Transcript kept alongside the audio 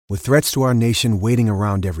With threats to our nation waiting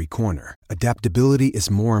around every corner, adaptability is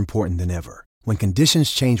more important than ever. When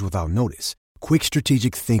conditions change without notice, quick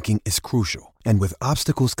strategic thinking is crucial. And with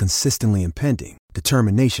obstacles consistently impending,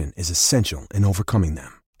 determination is essential in overcoming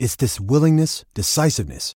them. It's this willingness,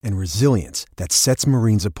 decisiveness, and resilience that sets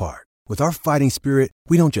Marines apart. With our fighting spirit,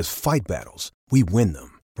 we don't just fight battles, we win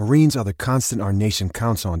them. Marines are the constant our nation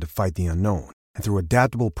counts on to fight the unknown. And through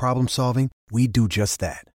adaptable problem solving, we do just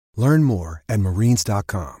that. Learn more at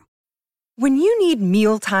marines.com. When you need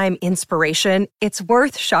mealtime inspiration, it's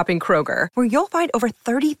worth shopping Kroger, where you'll find over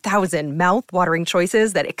 30,000 mouth-watering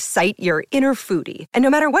choices that excite your inner foodie. And no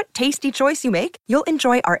matter what tasty choice you make, you'll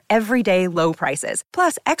enjoy our everyday low prices,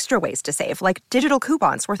 plus extra ways to save, like digital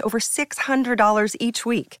coupons worth over $600 each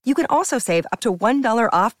week. You can also save up to $1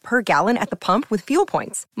 off per gallon at the pump with fuel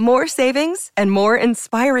points. More savings and more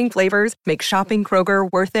inspiring flavors make shopping Kroger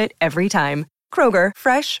worth it every time. Kroger,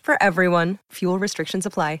 fresh for everyone. Fuel restrictions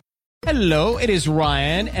apply. Hello, it is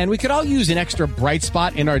Ryan, and we could all use an extra bright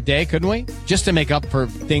spot in our day, couldn't we? Just to make up for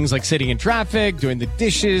things like sitting in traffic, doing the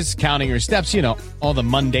dishes, counting your steps, you know, all the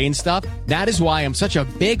mundane stuff. That is why I'm such a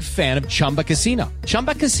big fan of Chumba Casino.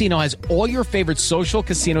 Chumba Casino has all your favorite social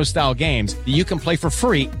casino-style games that you can play for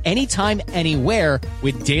free anytime, anywhere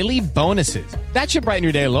with daily bonuses. That should brighten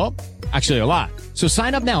your day a little. Actually, a lot. So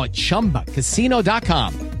sign up now at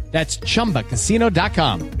ChumbaCasino.com. That's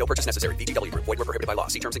ChumbaCasino.com. No purchase necessary. VGW Group. Void where prohibited by law.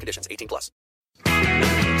 See terms and conditions. 18+.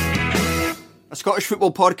 A Scottish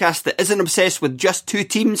football podcast that isn't obsessed with just two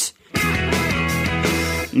teams,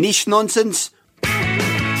 niche nonsense,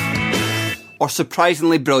 or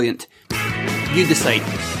surprisingly brilliant. You decide.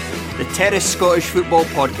 The Terrace Scottish Football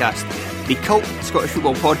Podcast. The cult Scottish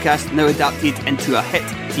football podcast now adapted into a hit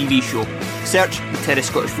TV show. Search the Terrace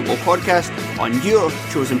Scottish Football Podcast on your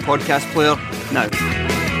chosen podcast player now.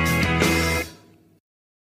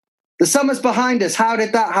 The summer's behind us. How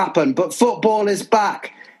did that happen? But football is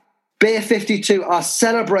back. Beer 52 are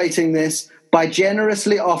celebrating this by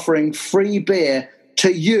generously offering free beer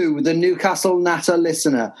to you, the Newcastle Natter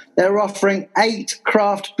listener. They're offering 8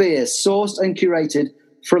 craft beers sourced and curated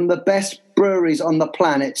from the best breweries on the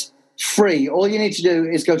planet, free. All you need to do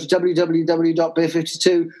is go to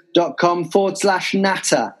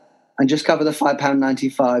www.beer52.com/natter and just cover the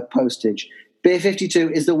 £5.95 postage. Beer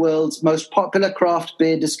 52 is the world's most popular craft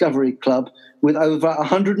beer discovery club with over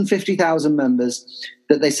 150,000 members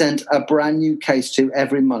that they send a brand new case to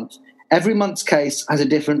every month. Every month's case has a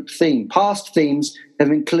different theme. Past themes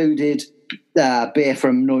have included beer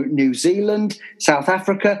from New Zealand, South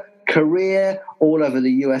Africa, Korea, all over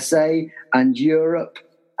the USA and Europe,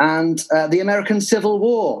 and the American Civil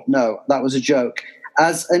War. No, that was a joke.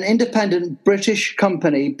 As an independent British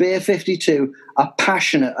company, Beer 52 are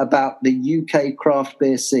passionate about the UK craft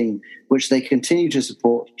beer scene, which they continue to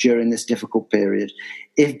support during this difficult period.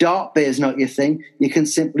 If dark beer is not your thing, you can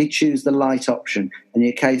simply choose the light option, and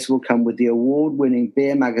your case will come with the award-winning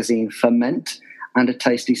beer magazine Ferment and a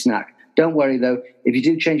tasty snack. Don't worry, though, if you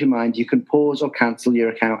do change your mind, you can pause or cancel your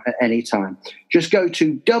account at any time. Just go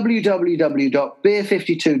to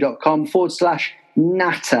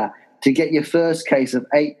www.beer52.com/natter to get your first case of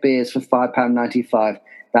 8 beers for £5.95.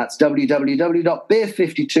 That's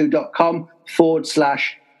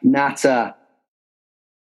www.beer52.com/natter.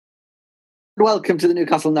 Welcome to the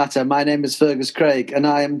Newcastle Natter. My name is Fergus Craig, and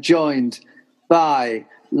I am joined by,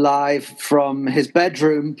 live from his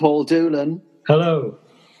bedroom, Paul Doolan. Hello.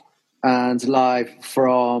 And live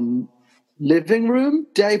from living room,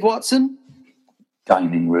 Dave Watson.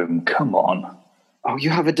 Dining room, come on. Oh,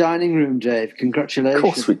 you have a dining room, Dave. Congratulations. Of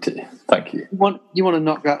course we do. Thank you. You want to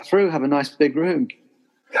knock that through, have a nice big room.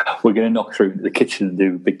 We're going to knock through the kitchen and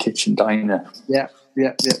do a big kitchen diner. Yeah.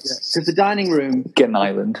 Because the dining room... Get an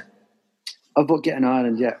island. Oh, but get an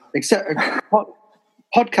island, yeah. Except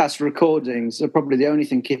podcast recordings are probably the only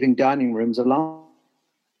thing keeping dining rooms alive.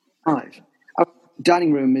 Our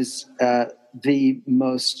dining room is the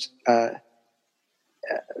most...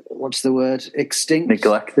 what's the word? Extinct?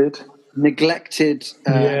 Neglected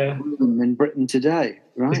room in Britain today,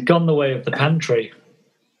 right? It's gone the way of the pantry.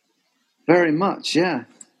 Very much, yeah.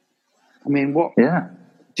 I mean, what? Yeah.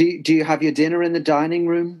 Do you have your dinner in the dining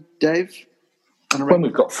room, Dave? When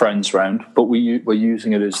we've got friends round, but we're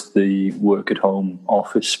using it as the work-at-home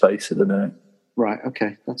office space at the minute. Right,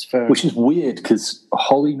 okay, that's fair. Which is weird because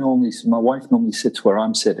my wife normally sits where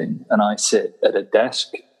I'm sitting, and I sit at a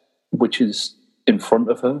desk which is in front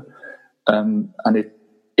of her, and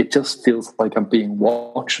it just feels like I'm being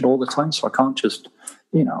watched all the time, so I can't just,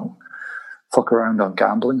 fuck around on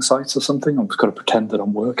gambling sites or something. I've just got to pretend that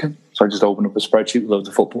I'm working. So I just open up a spreadsheet with loads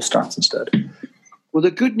of football stats instead. Well,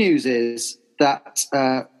 the good news is that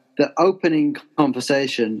the opening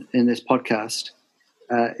conversation in this podcast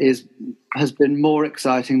has been more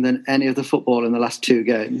exciting than any of the football in the last 2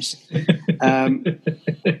 games.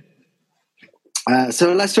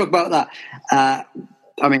 So let's talk about that.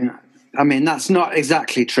 I mean, that's not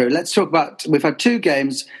exactly true. Let's talk about, we've had 2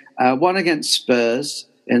 games, one against Spurs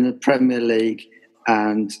in the Premier League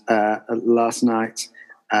and last night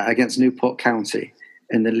against Newport County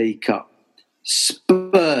in the League Cup.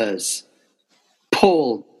 Spurs.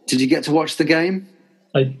 Paul, did you get to watch the game?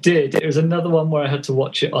 I did. It was another one where I had to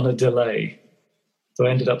watch it on a delay. So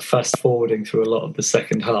I ended up fast-forwarding through a lot of the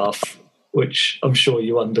second half, which I'm sure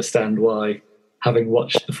you understand why, having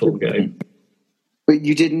watched the full game. But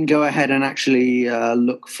you didn't go ahead and actually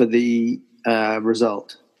look for the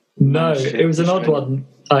result? No, it was an odd one.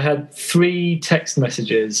 I had 3 text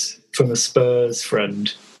messages from a Spurs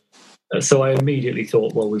friend. So I immediately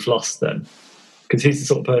thought, well, we've lost then. Because he's the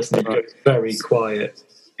sort of person who goes very quiet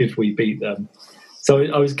if we beat them. So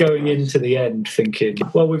I was going into the end thinking,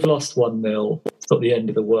 well, we've lost 1-0. It's not the end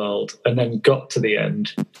of the world. And then got to the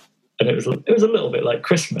end, and it was a little bit like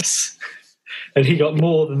Christmas. And he got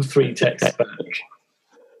more than 3 texts back.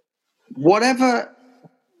 Whatever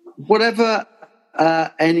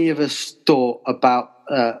any of us thought about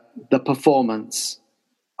the performance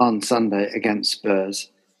on Sunday against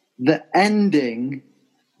Spurs, the ending,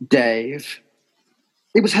 Dave,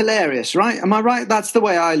 it was hilarious, right? Am I right? That's the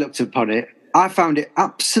way I looked upon it. I found it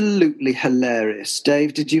absolutely hilarious.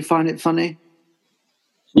 Dave, did you find it funny?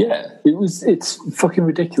 Yeah, it's fucking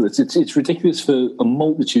ridiculous. It's ridiculous for a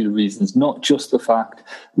multitude of reasons, not just the fact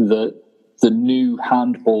that the new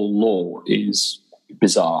handball law is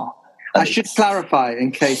bizarre. I should clarify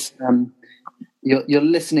in case you're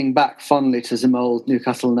listening back fondly to some old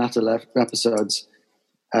Newcastle Natter episodes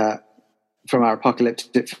from our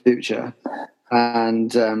apocalyptic future,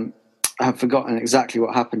 and I have forgotten exactly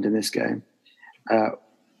what happened in this game.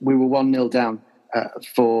 We were 1-0 down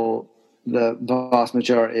for the vast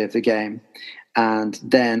majority of the game, and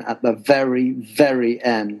then at the very, very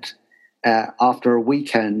end, after a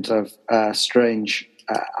weekend of strange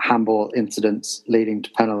handball incidents leading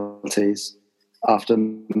to penalties, after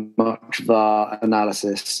much VAR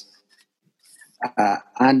analysis,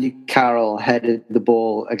 Andy Carroll headed the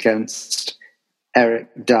ball against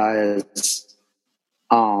Eric Dyer's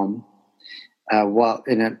arm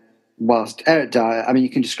whilst Eric Dyer, I mean, you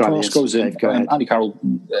can describe it. Goes in, Go ahead. Andy Carroll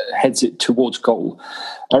heads it towards goal.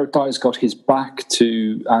 Eric Dyer's got his back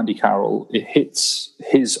to Andy Carroll. It hits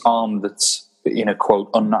his arm that's in a, quote,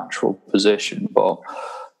 unnatural position, but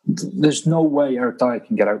there's no way Eric Dyer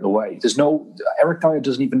can get out of the way. Eric Dyer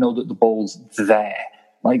doesn't even know that the ball's there.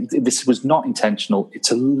 Like, this was not intentional.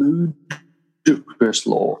 It's a ludicrous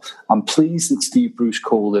law. I'm pleased that Steve Bruce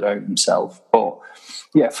called it out himself. But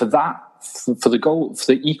yeah, for the goal,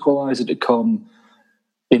 for the equaliser to come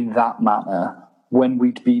in that manner, when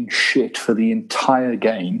we'd been shit for the entire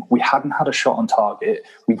game, we hadn't had a shot on target,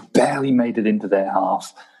 we barely made it into their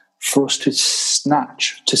half. For us to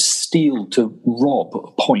snatch, to steal, to rob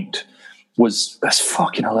a point that's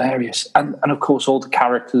fucking hilarious. And of course, all the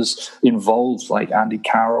characters involved, like Andy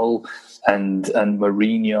Carroll and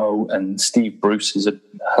Mourinho and Steve Bruce is a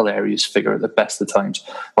hilarious figure at the best of times.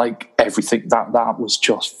 Like, everything, that was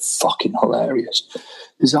just fucking hilarious.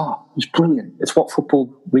 Bizarre. It was brilliant. It's what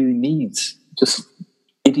football really needs. Just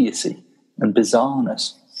idiocy and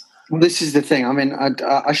bizarreness. Well, this is the thing. I mean,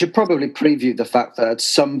 I should probably preview the fact that at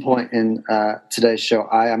some point in today's show,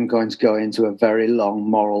 I am going to go into a very long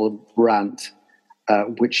moral rant,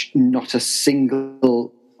 which not a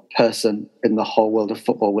single person in the whole world of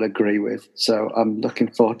football will agree with. So I'm looking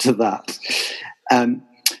forward to that.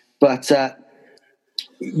 But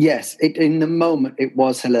yes, in the moment, it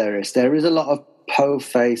was hilarious. There is a lot of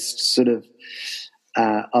po-faced sort of,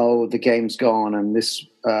 the game's gone and this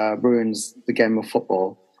ruins the game of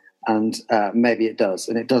football. And maybe it does.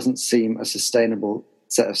 And it doesn't seem a sustainable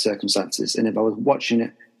set of circumstances. And if I was watching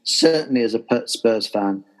it, certainly as a Spurs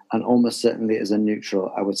fan, and almost certainly as a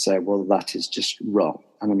neutral, I would say, well, that is just wrong.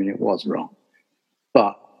 And I mean, it was wrong.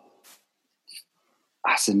 But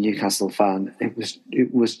as a Newcastle fan,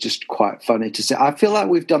 it was just quite funny to see. I feel like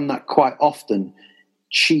we've done that quite often,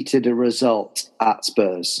 cheated a result at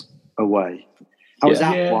Spurs away. I was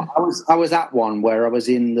at one where I was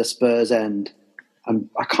in the Spurs end, and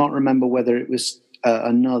I can't remember whether it was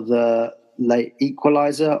another late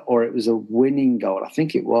equaliser or it was a winning goal. I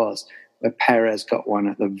think it was, where Perez got one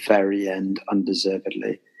at the very end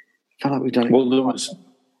undeservedly. I feel like we've done it. Well, there was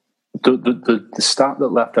the stat that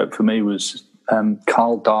left out for me was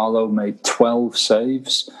Carl Darlow made 12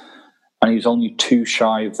 saves and he was only 2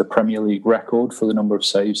 shy of the Premier League record for the number of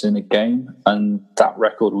saves in a game, and that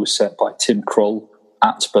record was set by Tim Krul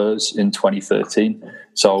at Spurs in 2013.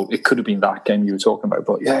 So it could have been that game you were talking about,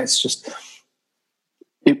 but yeah, it's just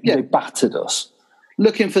they battered us.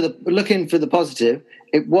 Looking for the positive,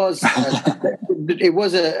 it was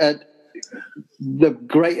the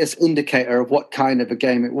greatest indicator of what kind of a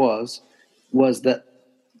game it was that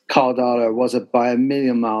Carl Darlow was by a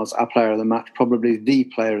million miles our player of the match, probably the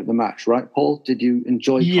player of the match, right, Paul? Did you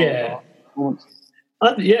enjoy Carl Darlow?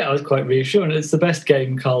 I was quite reassuring. It's the best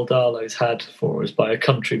game Carl Darlow's had for us by a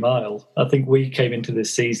country mile. I think we came into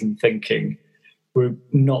this season thinking we're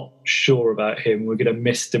not sure about him, we're going to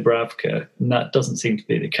miss Dubravka, and that doesn't seem to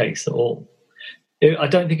be the case at all. I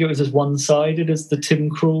don't think it was as one-sided as the Tim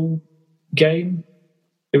Krul game.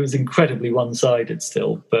 It was incredibly one-sided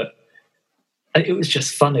still, but it was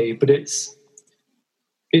just funny. But it's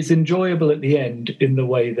enjoyable at the end in the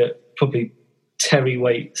way that probably Terry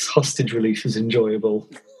Waite's hostage release was enjoyable.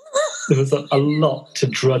 There was a lot to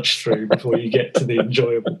drudge through before you get to the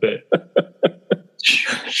enjoyable bit.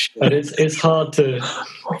 And it's hard to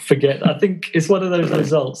forget. I think it's one of those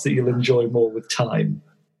results that you'll enjoy more with time,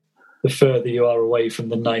 the further you are away from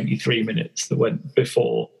the 93 minutes that went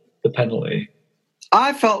before the penalty.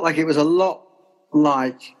 I felt like it was a lot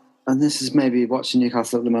like, and this is maybe watching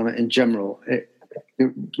Newcastle at the moment in general, it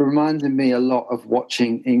reminded me a lot of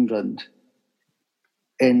watching England,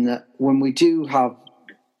 in that when we do have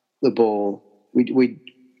the ball, we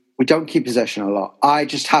don't keep possession a lot. I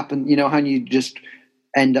just happen, how you just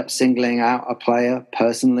end up singling out a player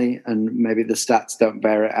personally, and maybe the stats don't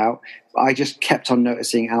bear it out. But I just kept on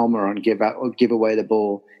noticing Almiron give away the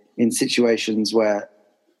ball in situations where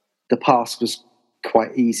the pass was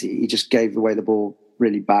quite easy. He just gave away the ball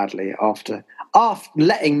really badly after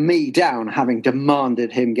letting me down, having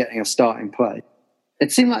demanded him getting a starting play.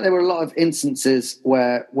 It seemed like there were a lot of instances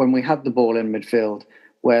where, when we had the ball in midfield,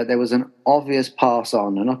 where there was an obvious pass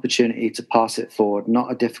on, an opportunity to pass it forward,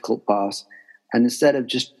 not a difficult pass. And instead of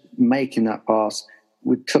just making that pass,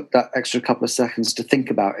 we took that extra couple of seconds to think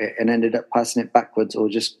about it and ended up passing it backwards or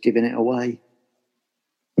just giving it away.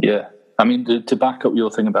 Yeah. I mean, to back up your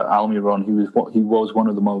thing about Almiron, he was one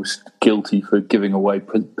of the most guilty for giving away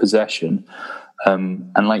possession.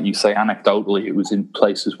 And like you say, anecdotally, it was in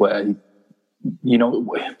places where he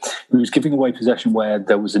was giving away possession where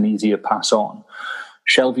there was an easier pass on.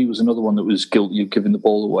 Shelvey was another one that was guilty of giving the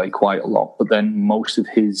ball away quite a lot, but then most of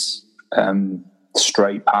his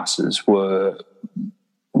stray passes were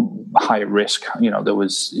higher risk. There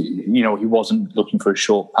was, he wasn't looking for a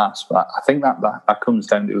short pass, but I think that comes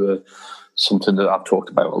down to something that I've talked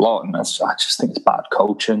about a lot, and I just think it's bad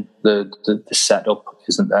coaching. The setup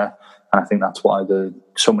isn't there, and I think that's why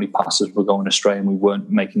so many passes were going astray and we weren't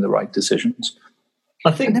making the right decisions.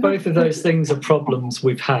 I think both of those things are problems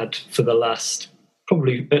we've had for the last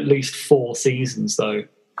probably at least 4 seasons, though,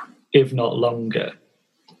 if not longer.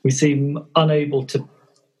 We seem unable to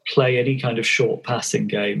play any kind of short passing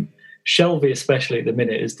game. Shelvey, especially at the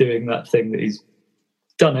minute, is doing that thing that he's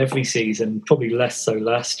done every season, probably less so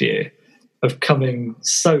last year, of coming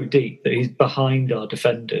so deep that he's behind our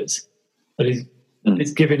defenders. And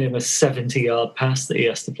it's giving him a 70-yard pass that he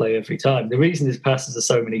has to play every time. The reason his passes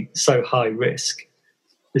are so high risk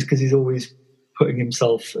is because he's always putting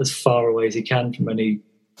himself as far away as he can from any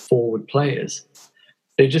forward players.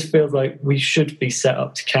 It just feels like we should be set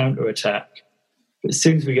up to counter-attack. But as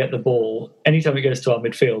soon as we get the ball, anytime it goes to our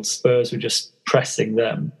midfield, Spurs were just pressing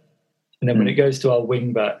them. And then when it goes to our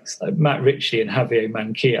wing-backs, like Matt Ritchie and Javier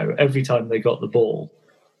Manquillo, every time they got the ball,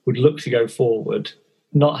 would look to go forward,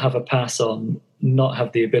 not have a pass on, not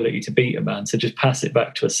have the ability to beat a man, so just pass it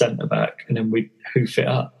back to a centre-back, and then we'd hoof it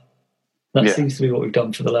up. That seems to be what we've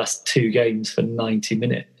done for the last 2 games for 90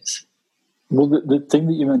 minutes. Well, the thing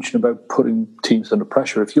that you mentioned about putting teams under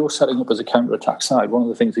pressure, if you're setting up as a counter-attack side, one of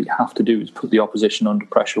the things that you have to do is put the opposition under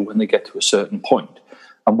pressure when they get to a certain point.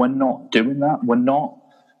 And we're not doing that. We're not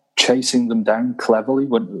chasing them down cleverly.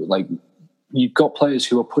 You've got players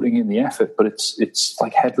who are putting in the effort, but it's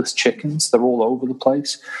like headless chickens. They're all over the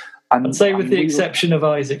place. I'd say with the exception of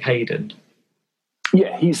Isaac Hayden.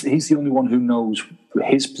 Yeah, he's the only one who knows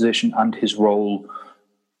his position and his role.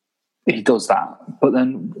 He does that. But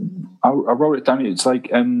then I wrote it down. It's like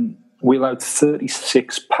we allowed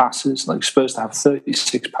 36 passes, like Spurs to have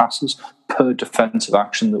 36 passes per defensive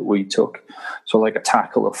action that we took. So like a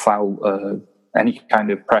tackle, a foul, any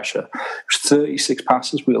kind of pressure. 36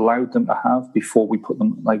 passes we allowed them to have before we put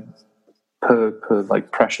them per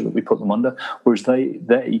pressure that we put them under. Whereas they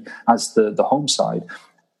as the home side,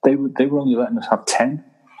 they were only letting us have 10.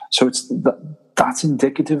 So that's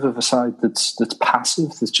indicative of a side that's passive,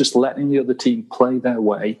 that's just letting the other team play their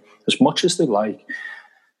way as much as they like,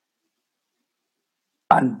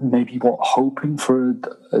 and maybe hoping for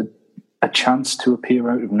a chance to appear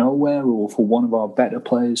out of nowhere, or for one of our better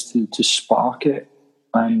players to spark it.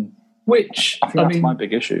 Which I think that's my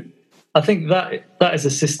big issue. I think that is a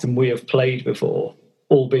system we have played before,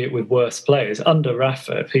 albeit with worse players. Under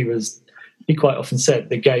Rafa, he quite often said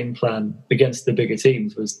the game plan against the bigger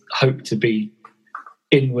teams was hope to be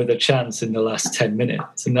in with a chance in the last 10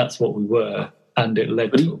 minutes, and that's what we were, and it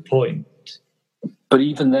led to a point. But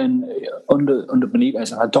even then, under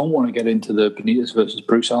Benitez, and I don't want to get into the Benitez versus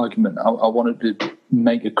Bruce argument, I wanted to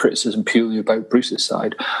make a criticism purely about Bruce's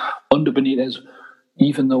side. Under Benitez,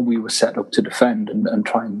 even though we were set up to defend and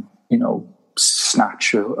try and,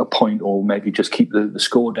 snatch a point, or maybe just keep the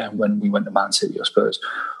score down when we went to Man City or Spurs,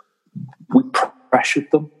 we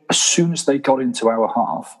pressured them. As soon as they got into our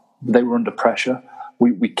half, they were under pressure.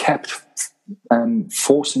 We kept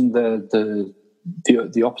forcing the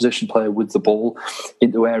opposition player with the ball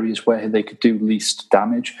into areas where they could do least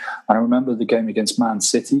damage. And I remember the game against Man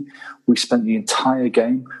City, we spent the entire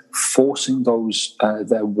game forcing those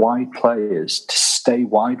their wide players to stay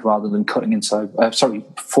wide rather than cutting inside.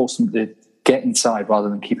 Force them to get inside rather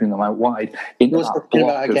than keeping them out wide. You're talking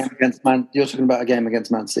about a game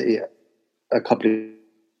against Man City a couple of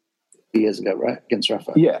years ago, right? Against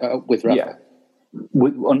Rafa. Yeah, with Rafa. Yeah.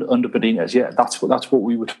 Under Benitez, yeah, that's what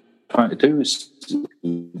we were trying to do, is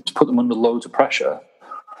to put them under loads of pressure,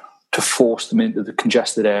 to force them into the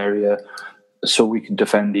congested area so we can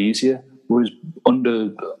defend easier. Whereas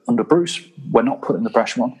under Bruce, we're not putting the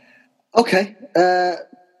pressure on. Okay.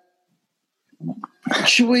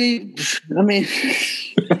 Should we?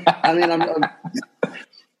 I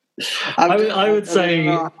would say,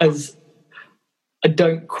 as I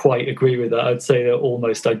don't quite agree with that. I'd say they're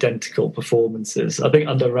almost identical performances. I think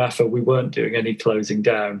under Rafa, we weren't doing any closing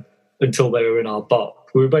down until they were in our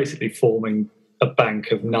box. We were basically forming a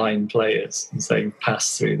bank of 9 players and saying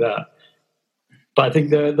pass through that. But I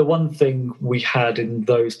think the one thing we had in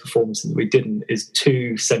those performances that we didn't is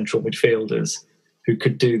 2 central midfielders who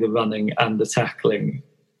could do the running and the tackling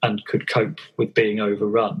and could cope with being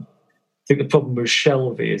overrun. I think the problem with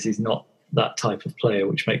Shelvey is he's not that type of player,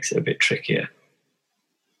 which makes it a bit trickier.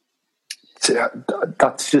 So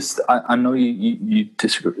that's just, I know you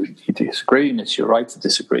disagree, and it's your right to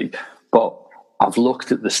disagree, but I've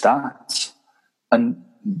looked at the stats, and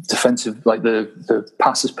defensive, like the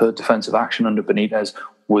passes per defensive action under Benitez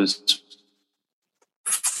was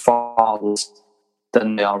far less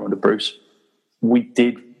than they are under Bruce. We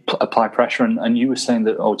did apply pressure, and you were saying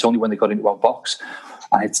that, it's only when they got into our box,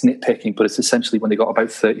 and it's nitpicking, but it's essentially when they got about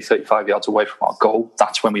 30, 35 yards away from our goal,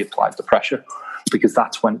 that's when we applied the pressure, because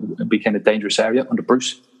that's when it became a dangerous area. Under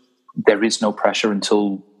Bruce, there is no pressure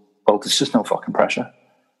until, there's just no fucking pressure.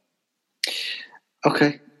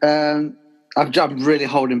 Okay. I'm really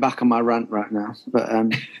holding back on my rant right now, but I'll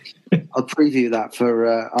preview that for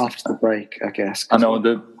after the break, I guess. I know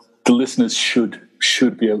the listeners should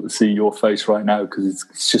be able to see your face right now, because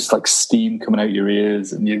it's just like steam coming out your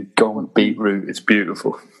ears and you're going beetroot. It's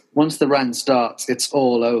beautiful. Once the rant starts, it's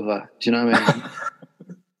all over. Do you know what I mean?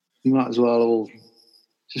 You might as well all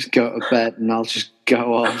just go to bed and I'll just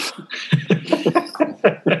go off.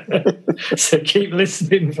 So keep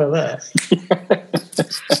listening for that.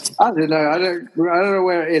 I don't know. I don't know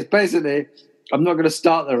where it is. Basically, I'm not going to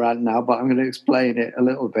start the rant now, but I'm going to explain it a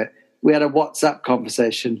little bit. We had a WhatsApp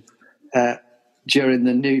conversation during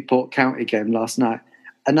the Newport County game last night,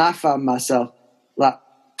 and I found myself like,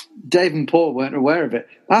 Dave and Paul weren't aware of it.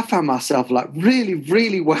 I found myself like really,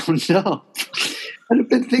 really wound up. And I've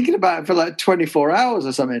been thinking about it for like 24 hours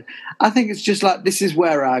or something. I think it's just like, this is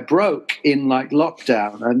where I broke in like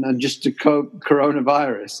lockdown and just the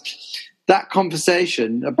coronavirus. That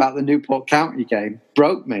conversation about the Newport County game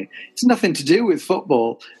broke me. It's nothing to do with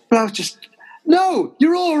football, but I was just, no,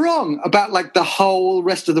 you're all wrong about like the whole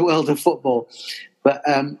rest of the world of football. But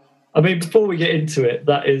before we get into it,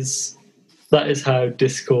 that is how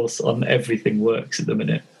discourse on everything works at the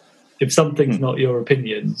minute. If something's not your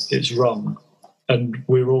opinion, it's wrong. And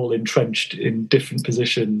we're all entrenched in different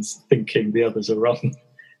positions thinking the others are wrong.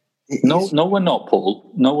 No, we're not,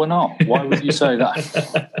 Paul. No, we're not. Why would you say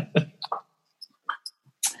that?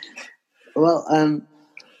 Well,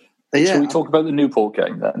 yeah. Shall we talk about the Newport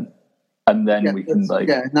game then? And then we can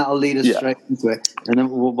and that'll lead us straight into it. And then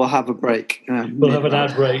we'll have a break. We'll have an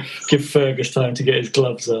ad break. Give Fergus time to get his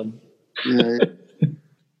gloves on. Yeah.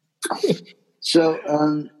 So,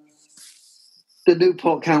 the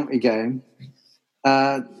Newport County game.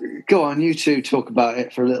 Go on, you two talk about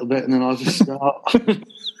it for a little bit, and then I'll just start.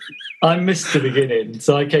 I missed the beginning,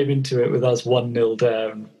 so I came into it with us 1-0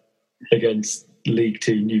 down against League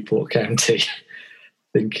Two Newport County,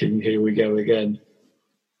 thinking, here we go again.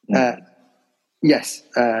 Yes,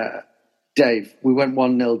 Dave, we went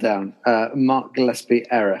 1-0 down. Mark Gillespie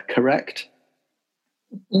error, correct?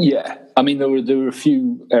 Yeah, I mean there were a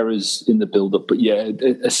few errors in the build-up, but yeah,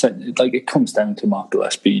 it comes down to Mark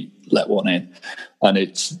Gillespie let one in, and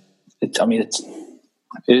it's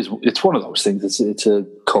one of those things. It's a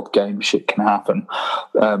cup game. Shit can happen.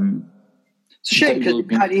 It's a shame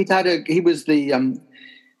because he was the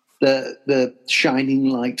shining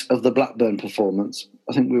light of the Blackburn performance.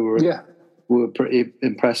 I think we were pretty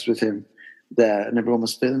impressed with him there, and everyone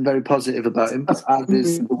was feeling very positive about him. As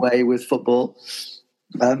is the way with football.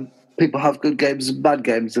 People have good games and bad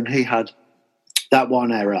games, and he had that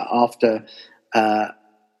one error after a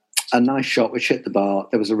nice shot which hit the bar.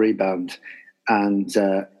 There was a rebound, and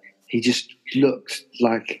he just looked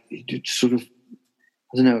like he did sort of,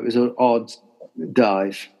 I don't know, it was an odd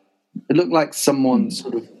dive. It looked like someone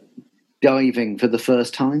sort of diving for the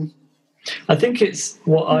first time. I think it's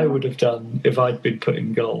what I would have done if I'd been put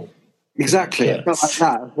in goal. Exactly. It felt like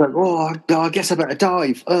that. Like, I guess I better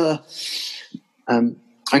dive.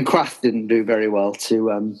 And Kraft didn't do very well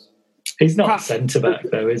to... He's not centre-back,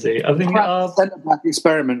 though, is he? I think our centre-back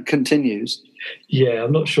experiment continues. Yeah,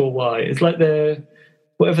 I'm not sure why. It's like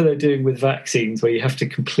whatever they're doing with vaccines, where you have to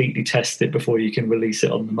completely test it before you can release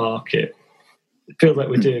it on the market. It feels like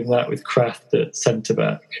we're doing that with Kraft at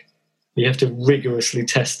centre-back. You have to rigorously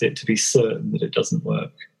test it to be certain that it doesn't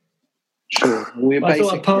work. Sure. I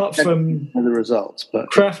thought apart from the results, but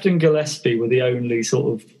Kraft and Gillespie were the only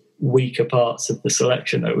sort of weaker parts of the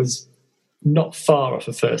selection. It was not far off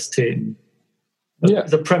a first team. Yeah.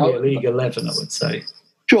 The Premier League 11, I would say.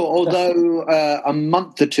 Sure, although a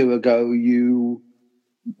month or two ago you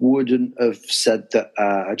wouldn't have said that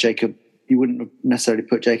you wouldn't have necessarily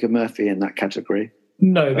put Jacob Murphy in that category.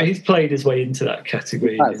 No, but he's played his way into that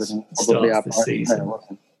category in his start of the season.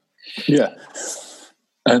 Yeah.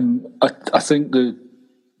 I think the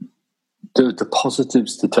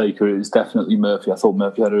positives to take is definitely Murphy. I thought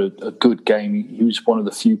Murphy had a good game. He was one of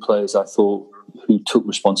the few players I thought who took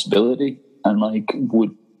responsibility and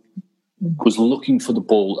was looking for the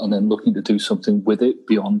ball and then looking to do something with it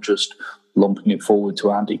beyond just lumping it forward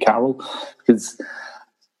to Andy Carroll. Because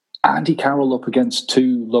Andy Carroll up against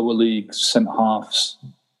two lower league centre halves,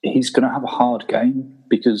 he's going to have a hard game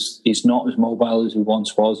because he's not as mobile as he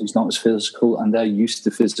once was. He's not as physical, and they're used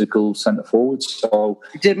to physical centre forwards. So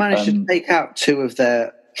he did manage to take out two of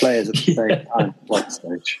their players at the same time at one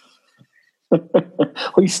stage.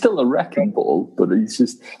 Well, he's still a wrecking ball, but he's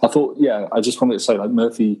just... I just wanted to say,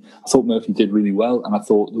 Murphy, I thought Murphy did really well, and I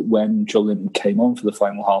thought that when Joe Linton came on for the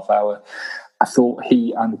final half hour, I thought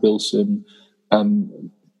he and Wilson...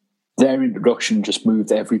 their introduction just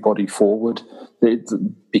moved everybody forward.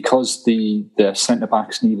 Because the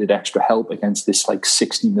centre-backs needed extra help against this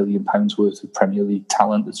 £60 million worth of Premier League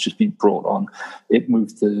talent that's just been brought on, it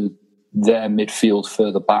moved their midfield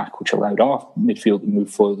further back, which allowed our midfield to move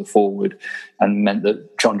further forward and meant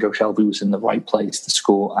that John Joe Shelby was in the right place to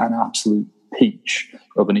score an absolute peach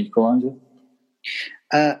of an equaliser.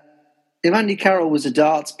 If Andy Carroll was a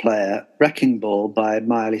darts player, Wrecking Ball by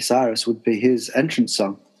Miley Cyrus would be his entrance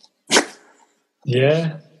song.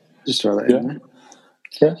 Yeah. Just throw that in there.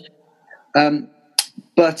 Yeah.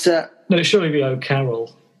 But no, it'd surely be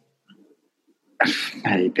O'Carroll.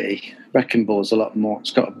 Maybe. Wrecking Ball's a lot more.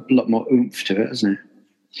 It's got a lot more oomph to it, hasn't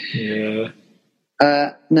it?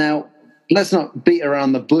 Yeah. Now, let's not beat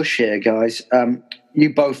around the bush here, guys.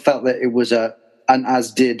 You both felt that it was and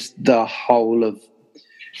as did the whole of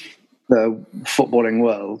the footballing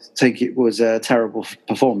world, think it was a terrible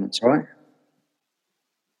performance, right?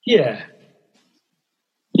 Yeah.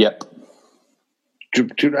 Yep.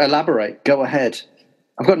 To elaborate, go ahead.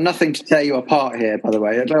 I've got nothing to tear you apart here, by the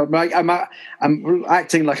way. I'm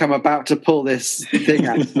acting like I'm about to pull this thing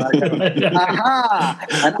out. Aha!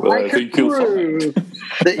 And I can prove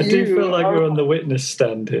that I do feel like you're on the witness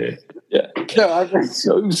stand here. Yeah. No,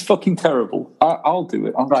 it was fucking terrible. I'll do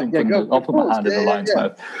it. I'll put my hand in the lion's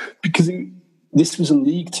mouth. Because this was a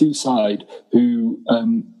League Two side who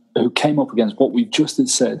came up against what we've just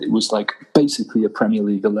said. It was basically a Premier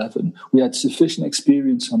League 11. We had sufficient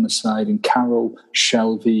experience on the side in Carroll,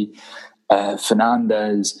 Shelby,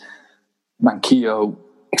 Fernandez, Manquillo,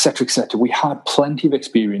 etc., etc. We had plenty of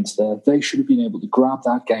experience there. They should have been able to grab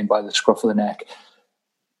that game by the scruff of the neck.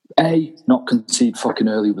 Not concede fucking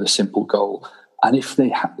early with a simple goal. And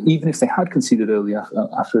even if they had conceded early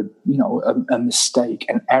after a mistake,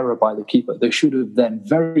 an error by the keeper, they should have then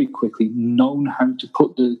very quickly known how to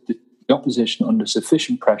put the opposition under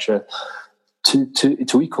sufficient pressure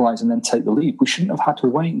to equalise and then take the lead. We shouldn't have had to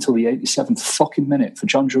wait until the 87th fucking minute for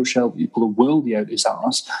John Joe Shelby to pull a worldie out his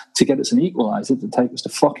arse to get us an equaliser to take us to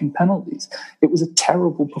fucking penalties. It was a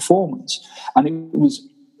terrible performance. And it was...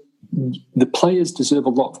 The players deserve a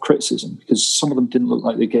lot of criticism because some of them didn't look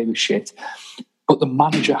like they gave a shit. But the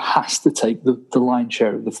manager has to take the lion's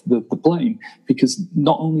share of the blame, because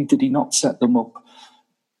not only did he not set them up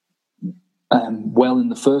well in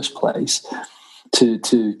the first place to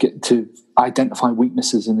get to identify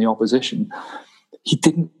weaknesses in the opposition, he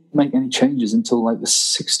didn't make any changes until like the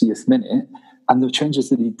 60th minute, and the changes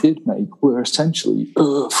that he did make were essentially,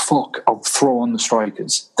 I'll throw on the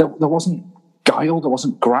strikers. There wasn't guile, there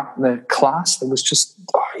wasn't class. There was just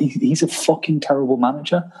he's a fucking terrible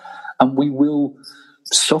manager, and we will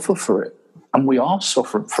suffer for it, and we are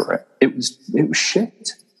suffering for it. It was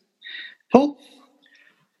shit. Paul,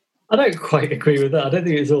 I don't quite agree with that. I don't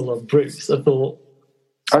think it's all on Bruce. No.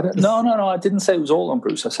 I didn't say it was all on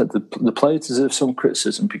Bruce. I said the players deserve some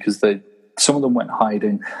criticism because some of them went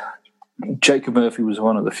hiding. Jacob Murphy was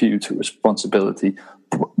one of the few to responsibility,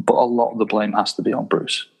 but a lot of the blame has to be on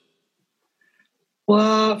Bruce.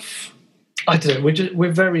 Well, I don't know.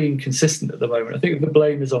 We're very inconsistent at the moment. I think if the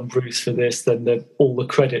blame is on Bruce for this, then all the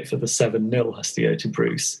credit for the 7-0 has to go to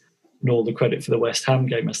Bruce, and all the credit for the West Ham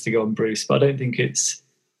game has to go on Bruce. But I don't think it's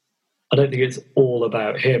all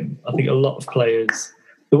about him. I think a lot of players,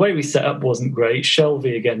 the way we set up wasn't great.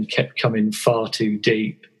 Shelby again kept coming far too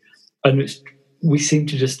deep, and we seem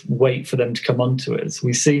to just wait for them to come onto us.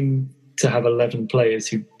 We seem to have 11 players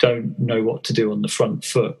who don't know what to do on the front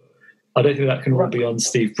foot. I don't think that can all be on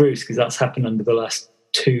Steve Bruce, because that's happened under the last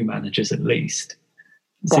 2 managers at least.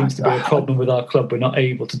 It seems to be a problem with our club. We're not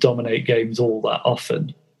able to dominate games all that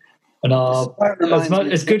often. And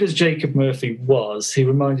as good as Jacob Murphy was, he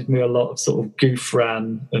reminded me a lot of sort of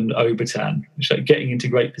Gouffran and Obertan, which like getting into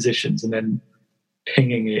great positions and then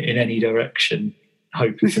pinging it in any direction,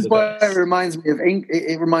 hoping this for the best. It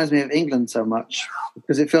reminds me of England so much,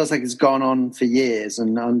 because it feels like it's gone on for years,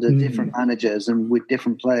 and under different managers and with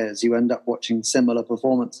different players, you end up watching similar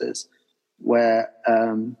performances where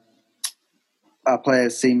our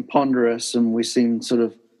players seem ponderous and we seem sort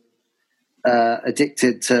of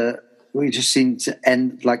addicted to. We just seem to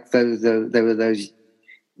end like there were those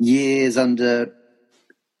years under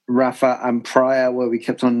Rafa and Pryor where we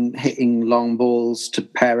kept on hitting long balls to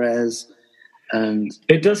Perez. And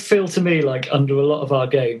it does feel to me like under a lot of our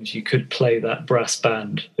games you could play that brass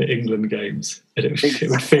band at England games, and it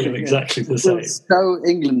would feel exactly the same. It's so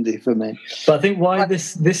Englandy for me. But I think why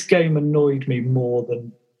this game annoyed me more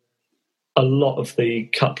than a lot of the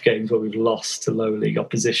cup games where we've lost to lower league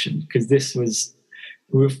opposition, because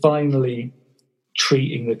we were finally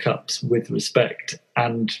treating the cups with respect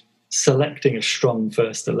and selecting a strong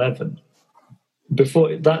first 11.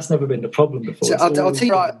 Before, that's never been the problem before. So I'll tell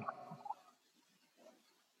you right.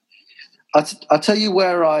 I'll tell you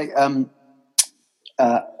where I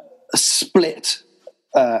split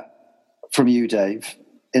from you, Dave,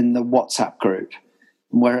 in the WhatsApp group,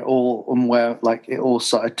 where it all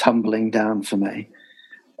started tumbling down for me,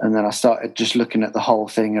 and then I started just looking at the whole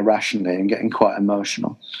thing irrationally and getting quite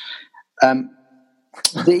emotional. Paul,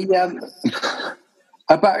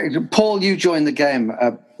 you joined the game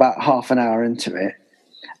about half an hour into it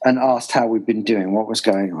and asked how we'd been doing, what was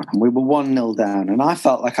going on. And we were 1-0 down, and I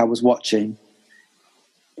felt like I was watching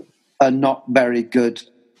a not very good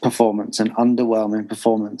performance, an underwhelming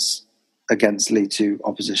performance against League 2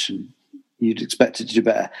 opposition. You'd expect it to do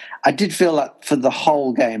better. I did feel like for the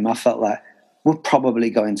whole game, I felt like we're probably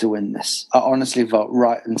going to win this. I honestly felt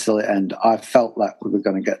right until the end. I felt like we were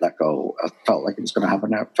going to get that goal. I felt like it was going to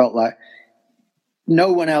happen. I felt like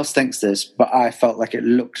no one else thinks this, but I felt like it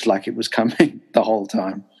looked like it was coming the whole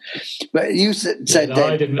time. But you said,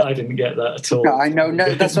 I didn't get that at all. No, I know.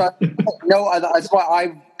 No, that's why. That's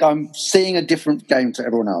why I'm seeing a different game to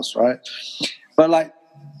everyone else, right? But like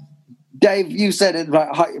Dave, you said it right.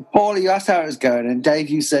 Paul, you asked how it was going, and Dave,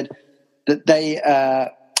 you said that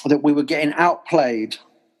that we were getting outplayed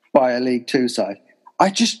by a League 2 side. I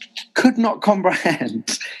just could not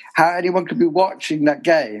comprehend how anyone could be watching that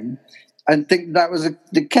game and think that was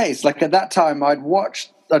the case. Like at that time, I'd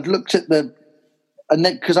looked at and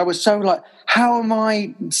then because I was so like, how am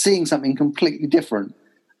I seeing something completely different?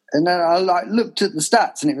 And then I looked at the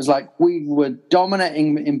stats, and it was like we were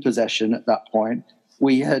dominating in possession at that point.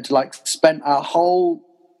 We had spent our whole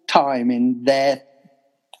time in their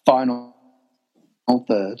final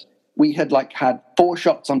third. We had had 4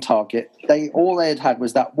 shots on target. All they had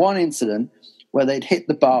was that one incident where they'd hit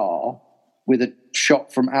the bar with a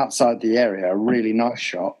shot from outside the area, a really nice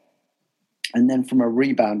shot. And then from a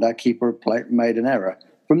rebound, our keeper made an error.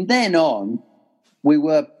 From then on, we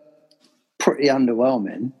were pretty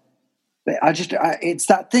underwhelming. But it's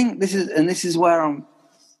that thing. This is where I'm.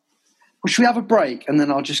 Well, should we have a break and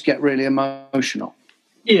then I'll just get really emotional?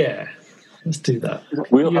 Yeah, let's do that.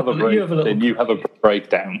 We'll have a break, then you have a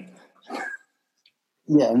breakdown.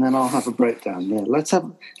 Yeah, and then I'll have a breakdown. Yeah, let's have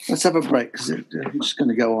a break because I'm just going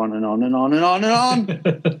to go on and on and on and on and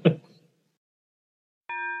on.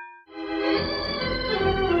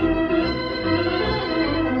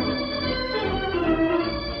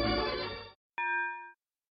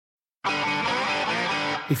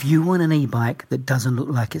 If you want an e-bike that doesn't look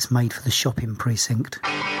like it's made for the shopping precinct,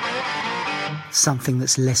 something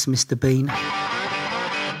that's less Mr. Bean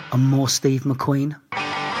and more Steve McQueen,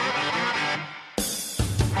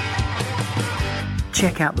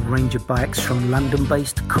 check out the range of bikes from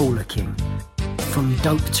London-based Cooler King. From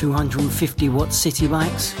dope 250-watt city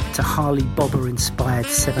bikes to Harley Bobber-inspired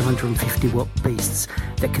 750-watt beasts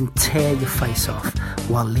that can tear your face off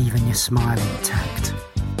while leaving your smile intact.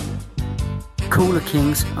 Cooler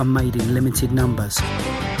Kings are made in limited numbers,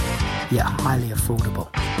 yet highly affordable.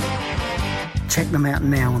 Check them out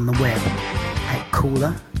now on the web at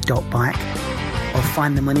cooler.bike or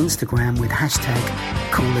find them on Instagram with hashtag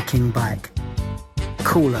CoolerKingBike.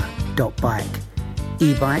 Cooler.bike.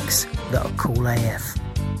 E-bikes that are cool AF.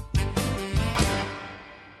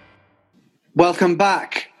 Welcome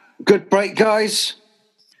back. Good break, guys.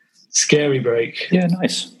 Scary break. Yeah,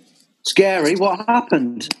 nice. Scary? What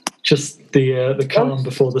happened? Just the calm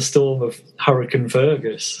before the storm of Hurricane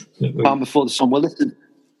Fergus. Calm before the storm. Well, listen,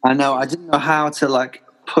 I know I didn't know how to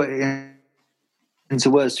put it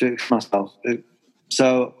into words to express myself.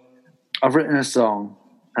 So I've written a song,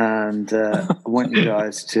 and I want you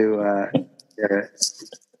guys to hear it.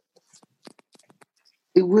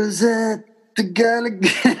 It was the girl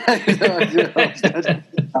again.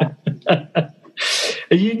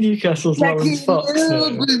 Are you Newcastle's Lawrence Fox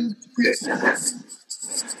now?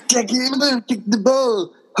 Kick the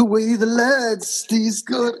ball away, the lads. He's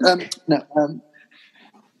good.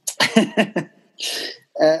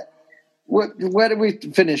 Where did we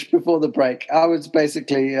finish before the break? I was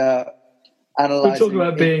basically analysing. We're talking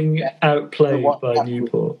about being outplayed by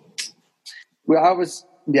Newport. Well,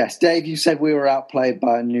 yes, Dave. You said we were outplayed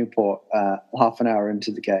by Newport half an hour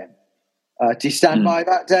into the game. Do you stand by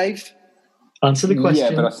that, Dave? Answer the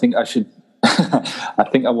question. Yeah, but I think I should. I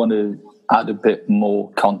think I want to add a bit more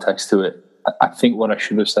context to it. I think what I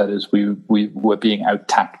should have said is we were being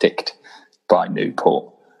out-tacticked by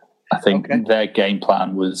Newport. I think their game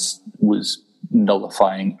plan was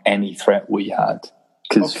nullifying any threat we had,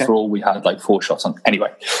 because for all we had 4 shots on.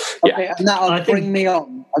 Anyway, yeah. Okay, and that'll bring me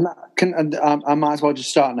on. And I might as well just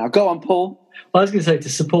start now. Go on, Paul. I was going to say, to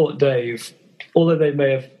support Dave, although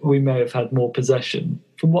we may have had more possession,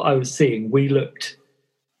 from what I was seeing, we looked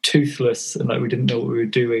toothless and we didn't know what we were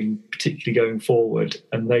doing, particularly going forward.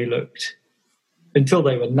 And they looked, until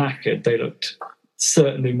they were knackered, they looked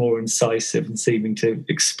certainly more incisive and seeming to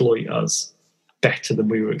exploit us better than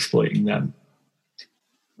we were exploiting them.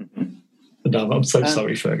 And I'm so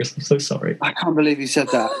sorry, Fergus. I'm so sorry. I can't believe you said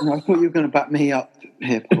that. No, I thought you were going to back me up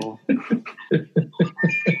here, Paul.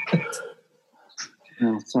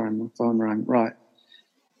 Oh, sorry, my phone rang. Right.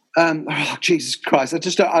 Jesus Christ! I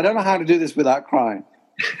don't know how to do this without crying.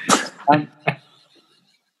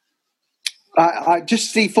 I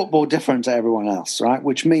just see football different to everyone else, right?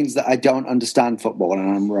 Which means that I don't understand football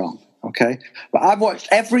and I'm wrong, okay? But I've watched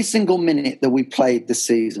every single minute that we played this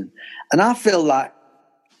season, and I feel like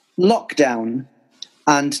lockdown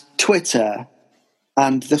and Twitter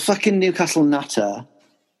and the fucking Newcastle Natter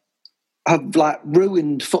have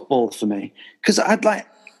ruined football for me, because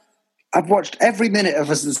I've watched every minute of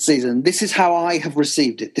us this season. This is how I have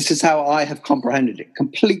received it. This is how I have comprehended it.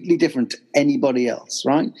 Completely different to anybody else,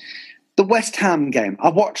 right? The West Ham game, I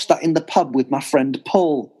watched that in the pub with my friend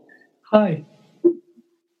Paul. Hi.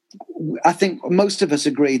 I think most of us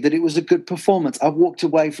agree that it was a good performance. I walked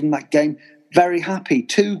away from that game very happy.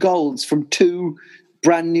 2 goals from 2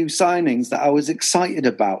 brand new signings that I was excited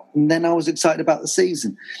about. And then I was excited about the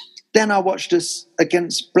season. Then I watched us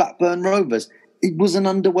against Blackburn Rovers. It was an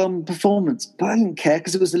underwhelming performance, but I didn't care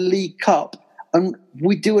because it was the League Cup. And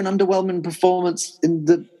we do an underwhelming performance in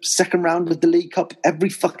the second round of the League Cup every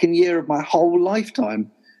fucking year of my whole lifetime.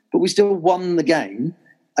 But we still won the game.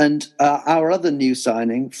 And our other new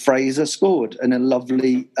signing, Fraser, scored in a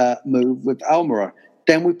lovely move with Almiron.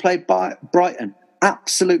 Then we played Brighton.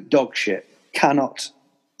 Absolute dog shit. Cannot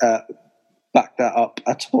back that up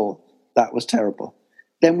at all. That was terrible.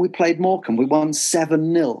 Then we played Morecambe. We won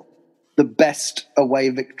 7-0. The best away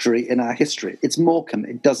victory in our history. It's Morecambe.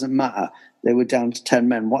 It doesn't matter. they were down to 10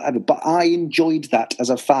 men, whatever. But I enjoyed that as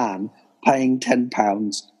a fan, paying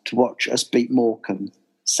 £10 to watch us beat Morecambe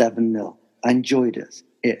 7-0. I enjoyed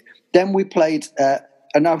it. Then we played,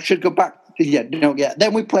 and I should go back.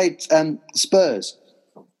 Then we played Spurs.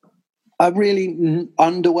 A really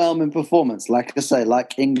underwhelming performance, like I say,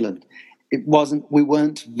 like England. We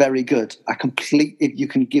weren't very good. You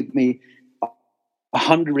can give me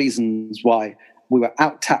 100 reasons why we were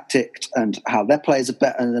out-tacticked and how their players are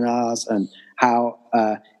better than ours and how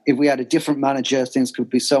if we had a different manager, things could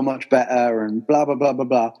be so much better and blah, blah, blah, blah,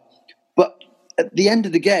 blah. But at the end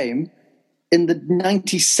of the game, in the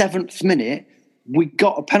 97th minute, we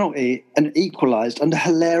got a penalty and equalised under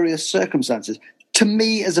hilarious circumstances. To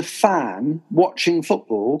me, as a fan watching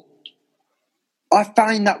football, I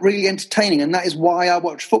find that really entertaining, and that is why I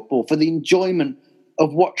watch football, for the enjoyment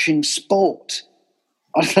of watching sport.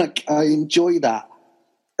 I enjoy that.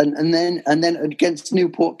 And then against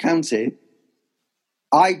Newport County,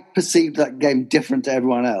 I perceived that game different to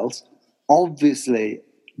everyone else. Obviously,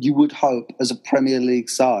 you would hope as a Premier League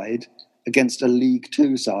side against a League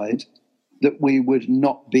Two side that we would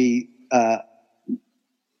not be 1-0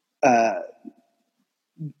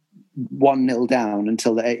 down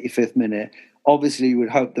until the 85th minute. Obviously, you would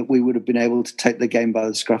hope that we would have been able to take the game by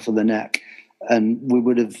the scruff of the neck and we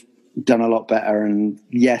would have done a lot better. And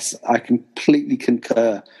yes, I completely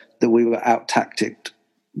concur that we were out-tacticked,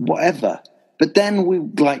 whatever. But then we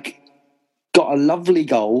got a lovely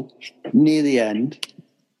goal near the end,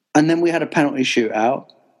 and then we had a penalty shootout,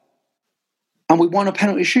 and we won a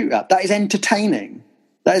penalty shootout. That is entertaining.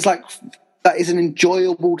 That is an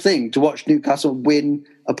enjoyable thing to watch Newcastle win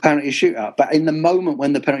a penalty shootout. But in the moment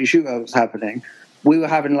when the penalty shootout was happening, we were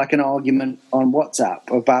having an argument on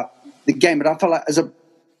WhatsApp about the game. But I felt like as a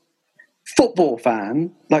football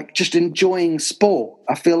fan, just enjoying sport,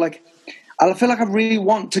 I feel like I really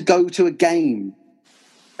want to go to a game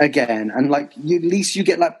again, and at least you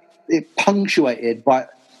get it punctuated by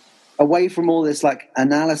away from all this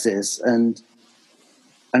analysis and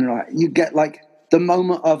you get the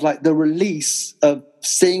moment of the release of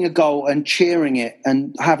seeing a goal and cheering it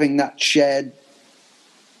and having that shared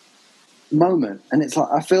moment. And it's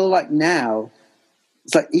I feel now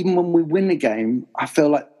it's even when we win the game, I feel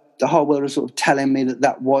like the whole world is sort of telling me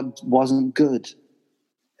that wasn't good.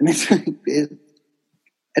 And it's I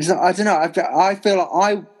don't know. I feel like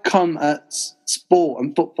I come at sport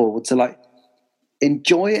and football to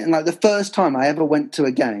enjoy it. And the first time I ever went to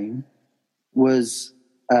a game was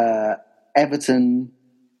Everton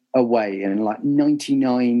away in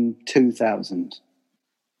 99, 2000.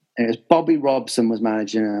 And it was Bobby Robson was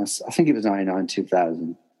managing us. I think it was 99,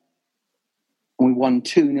 2000. And we won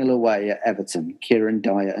 2-0 away at Everton. Kieran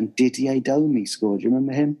Dyer and Didier Domi scored. Do you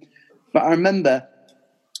remember him? But I remember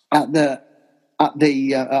at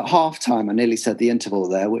half time, I nearly said the interval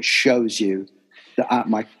there, which shows you that at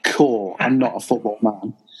my core, I'm not a football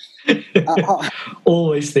man.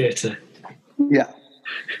 Always theatre. Yeah.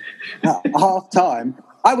 At half time,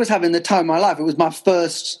 I was having the time of my life. It was my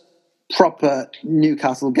first proper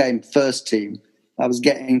Newcastle game, first team. I was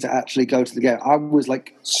getting to actually go to the game. I was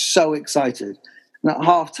so excited. And at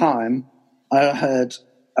half time, I heard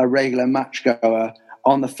a regular match goer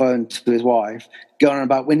on the phone to his wife going on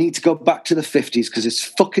about, we need to go back to the 50s because it's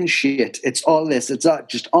fucking shit. It's all this. It's that,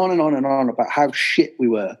 just on and on and on about how shit we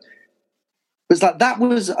were. It was that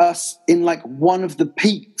was us in one of the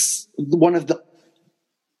peaks, one of the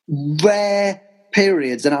rare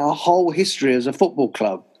periods in our whole history as a football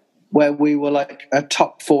club where we were a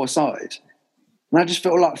top four side. And I just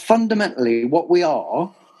feel fundamentally what we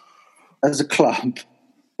are as a club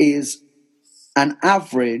is an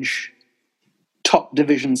average top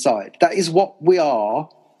division side. That is what we are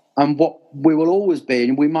and what we will always be.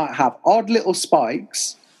 And we might have odd little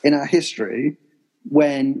spikes in our history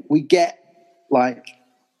when we get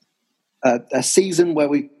a season where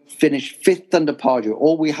we finish fifth under Pardew,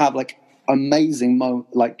 or we have amazing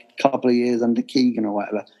couple of years under Keegan or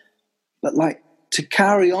whatever. But to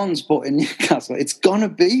carry on supporting Newcastle, it's gonna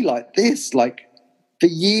be like this, for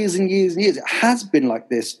years and years and years. It has been like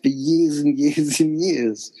this for years and years and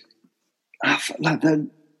years. I feel the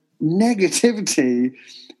negativity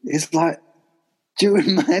is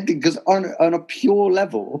doing my head in, because on a pure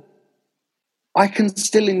level, I can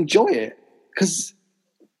still enjoy it, because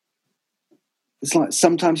it's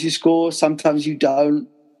sometimes you score, sometimes you don't.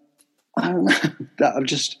 I don't know.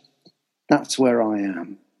 That's where I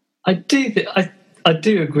am. I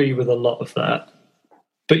do agree with a lot of that,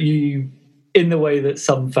 but you, in the way that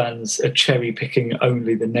some fans are cherry picking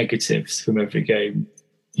only the negatives from every game,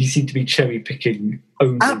 you seem to be cherry picking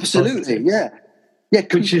only absolutely, the positives. Yeah. Yeah,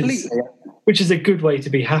 completely. Which is a good way to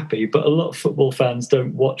be happy, but a lot of football fans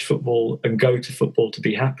don't watch football and go to football to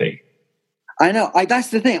be happy. I know. That's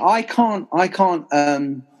the thing. I can't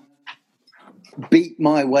beat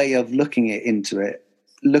my way of looking at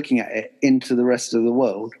it into the rest of the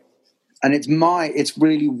world. And it's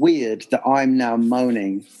really weird that I'm now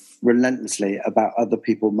moaning relentlessly about other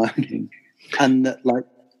people moaning, and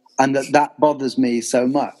that bothers me so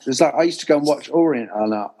much. It's like I used to go and watch Orient a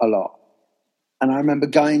lot, and I remember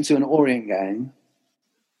going to an Orient game,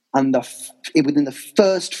 and within the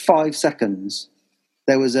first 5 seconds,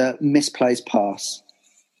 there was a misplaced pass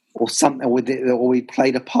or something, or we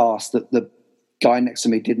played a pass that the guy next to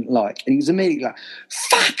me didn't like, and he was immediately like,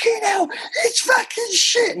 "Fucking hell, it's fucking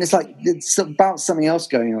shit!" And it's like it's about something else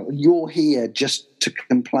going on. You're here just to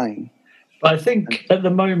complain. But I think at the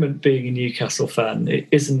moment, being a Newcastle fan,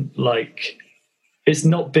 it's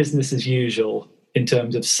not business as usual in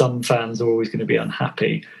terms of some fans are always going to be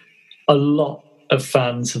unhappy. A lot of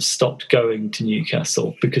fans have stopped going to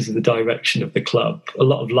Newcastle because of the direction of the club. A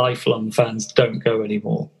lot of lifelong fans don't go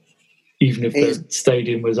anymore, even if the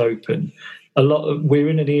stadium was open. We're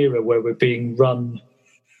in an era where we're being run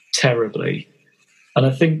terribly. And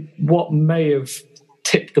I think what may have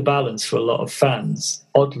tipped the balance for a lot of fans,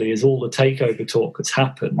 oddly, is all the takeover talk that's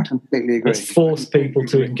happened. I completely agree. It's forced people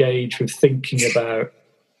to engage with thinking about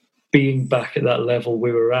being back at that level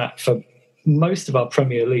we were at for most of our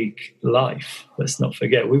Premier League life. Let's not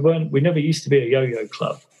forget. We never used to be a yo-yo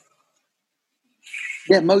club.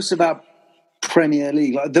 Yeah, most of our Premier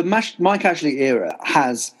League, the Mike Ashley era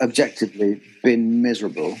has objectively been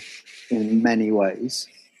miserable in many ways.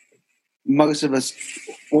 Most of us,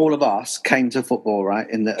 all of us, came to football right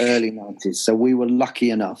in the early 90s, so we were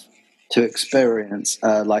lucky enough to experience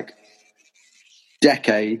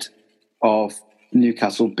decade of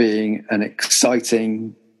Newcastle being an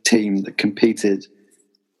exciting team that competed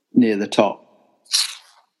near the top.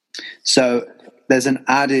 So there's an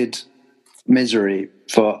added misery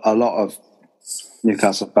for a lot of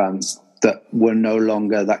Newcastle fans that were no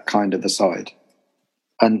longer that kind of a side.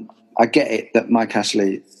 And I get it that Mike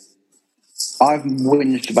Ashley, I've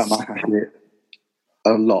whinged about Mike Ashley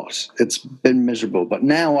a lot. It's been miserable. But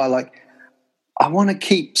now I want to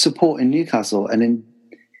keep supporting Newcastle and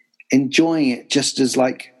enjoying it just as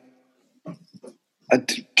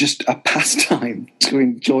just a pastime to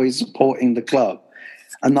enjoy supporting the club.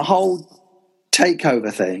 And the whole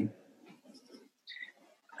takeover thing,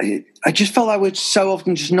 I just felt like we're so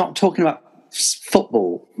often just not talking about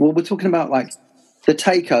football. Well, we're talking about the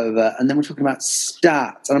takeover, and then we're talking about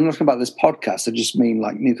stats. And I'm not talking about this podcast. I just mean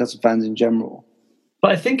Newcastle fans in general.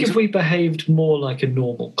 But I think if we behaved more like a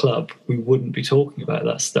normal club, we wouldn't be talking about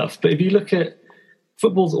that stuff. But if you look at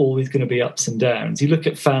football's always going to be ups and downs. You look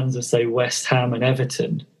at fans of, say, West Ham and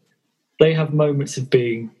Everton, they have moments of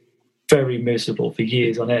being very miserable for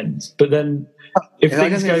years on end. But then if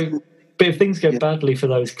things go badly for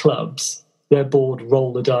those clubs, their board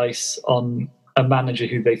roll the dice on a manager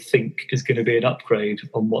who they think is going to be an upgrade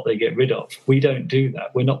on what they get rid of. We don't do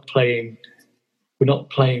that. We're not playing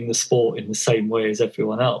the sport in the same way as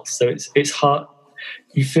everyone else. So it's hard.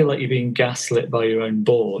 You feel like you're being gaslit by your own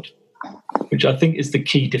board, which I think is the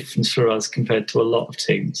key difference for us compared to a lot of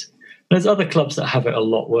teams. There's other clubs that have it a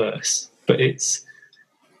lot worse, but you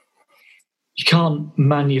can't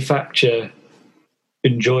manufacture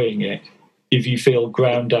enjoying it if you feel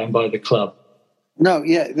ground down by the club. No,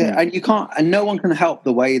 yeah, and you can't, and no one can help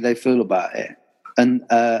the way they feel about it, and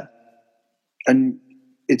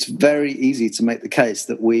it's very easy to make the case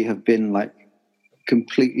that we have been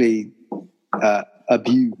completely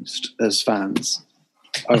abused as fans.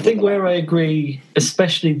 I think where I agree,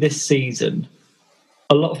 especially this season,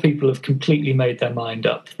 a lot of people have completely made their mind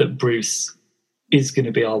up that Bruce is going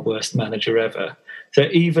to be our worst manager ever. So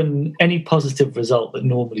even any positive result that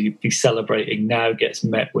normally you'd be celebrating now gets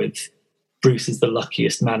met with Bruce is the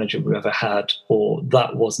luckiest manager we've ever had, or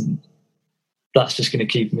that's just going to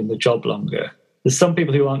keep him in the job longer. There's some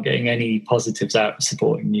people who aren't getting any positives out of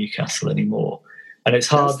supporting Newcastle anymore. And it's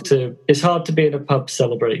hard to be in a pub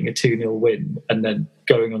celebrating a 2-0 win and then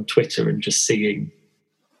going on Twitter and just seeing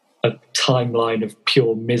a timeline of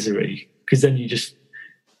pure misery, because then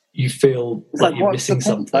you feel like you're missing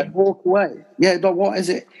something. Walk away. Yeah, but what is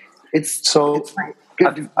it? Sorry,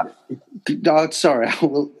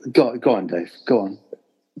 go on, Dave. Go on.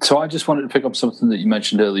 So I just wanted to pick up something that you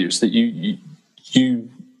mentioned earlier, is that you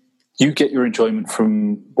get your enjoyment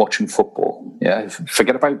from watching football. Yeah,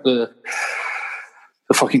 forget about the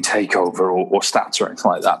fucking takeover or stats or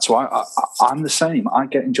anything like that. So I'm the same. I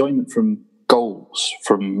get enjoyment from goals,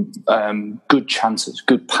 from good chances,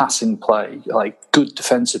 good passing play, like good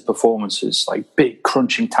defensive performances, like big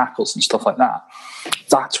crunching tackles and stuff like that,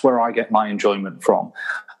 that's where I get my enjoyment from.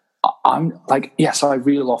 I'm like, yes, I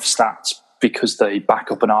reel off stats because they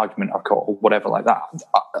back up an argument I've got or whatever like that.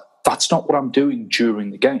 That's not what I'm doing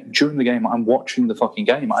during the game. During the game, I'm watching the fucking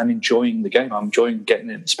game. I'm enjoying the game. I'm enjoying getting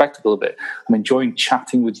in the spectacle of it. I'm enjoying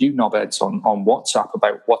chatting with you knobheads on WhatsApp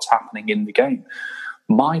about what's happening in the game.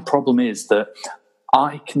 My problem is that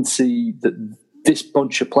I can see that this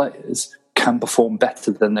bunch of players can perform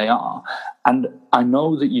better than they are. And I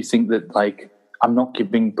know that you think that, like, I'm not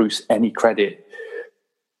giving Bruce any credit,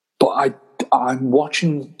 but I'm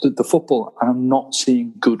watching the football and I'm not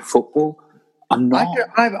seeing good football. I'm not.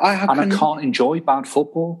 I can't enjoy bad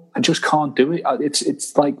football. I just can't do it.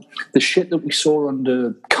 It's like the shit that we saw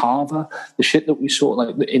under Carver, the shit that we saw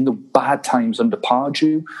like in the bad times under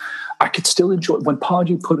Pardew. I could still enjoy when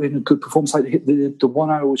Pardew put in a good performance. Like the one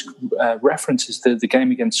I always reference is the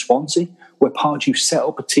game against Swansea, where Pardew set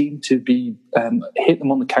up a team to be hit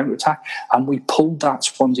them on the counter attack, and we pulled that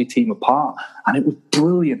Swansea team apart, and it was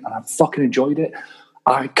brilliant, and I fucking enjoyed it.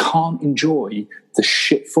 I can't enjoy the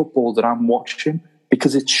shit football that I'm watching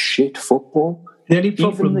because it's shit football. The only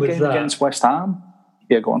problem Even the with game that, against West Ham.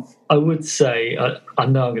 Yeah, go on. I would say, I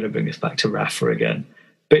know I'm going to bring this back to Rafa again,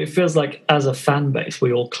 but it feels like as a fan base,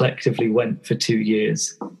 we all collectively went for 2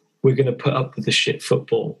 years. We're going to put up with the shit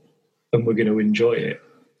football and we're going to enjoy it.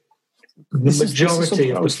 The majority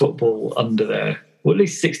of the football under there, well, at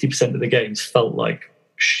least 60% of the games felt like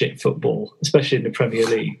shit football, especially in the Premier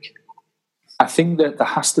League. I think that there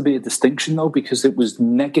has to be a distinction, though, because it was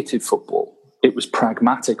negative football. It was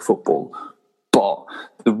pragmatic football. But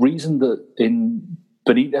the reason that in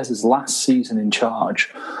Benitez's last season in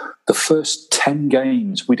charge, the first 10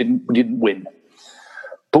 games we didn't win,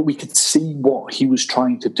 but we could see what he was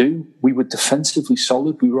trying to do. We were defensively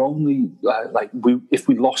solid. We were only if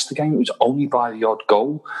we lost the game, it was only by the odd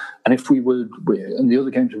goal, and if in the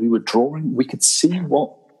other games we were drawing, we could see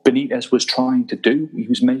what Benitez was trying to do. He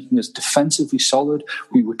was making us defensively solid.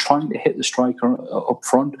 We were trying to hit the striker up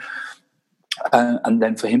front. And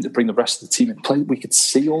then for him to bring the rest of the team in play, we could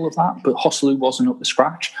see all of that. But Joselu wasn't up to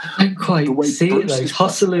scratch. I don't quite see it, though.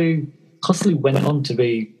 Joselu went on to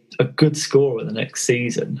be a good scorer the next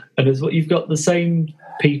season. And as what you've got the same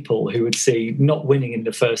people who would see not winning in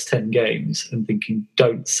the first 10 games and thinking,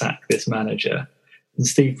 don't sack this manager. And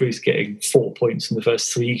Steve Bruce getting 4 points in the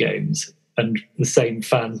first 3 games. And the same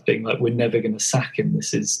fans being like, we're never going to sack him.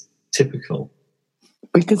 This is typical.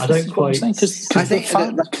 Because I don't quite... Because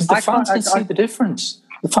the fans can see the difference.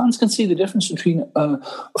 The fans can see the difference between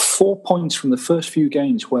 4 points from the first few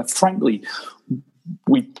games where, frankly,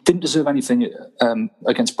 we didn't deserve anything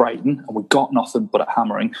against Brighton and we got nothing but a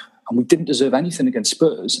hammering, and we didn't deserve anything against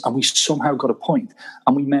Spurs and we somehow got a point,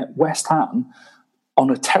 and we met West Ham on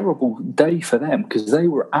a terrible day for them because they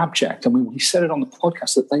were abject. I mean, we said it on the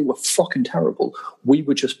podcast that they were fucking terrible. We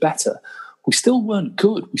were just better. We still weren't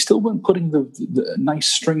good. We still weren't putting the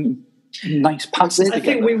nice passes together. I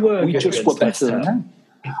think we were. We just were better than them.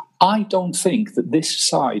 I don't think that this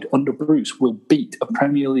side under Bruce will beat a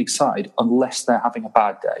Premier League side unless they're having a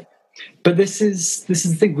bad day. But this is the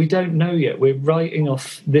thing. We don't know yet. We're writing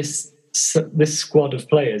off this squad of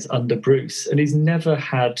players under Bruce, and he's never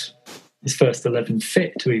had his first 11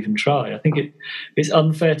 fit to even try. I think it's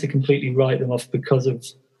unfair to completely write them off because of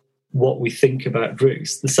what we think about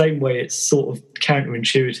Bruce. The same way it's sort of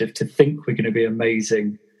counterintuitive to think we're going to be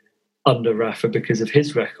amazing under Rafa because of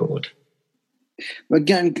his record.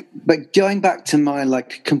 Again, but going back to my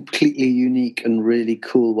completely unique and really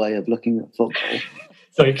cool way of looking at football.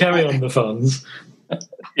 So carry on the funds.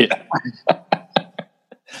 Yeah.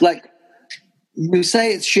 You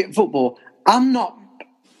say it's shit football. I'm not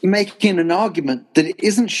making an argument that it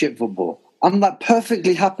isn't shit football. I'm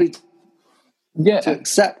perfectly happy to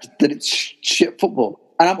accept that it's shit football.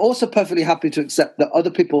 And I'm also perfectly happy to accept that other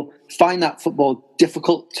people find that football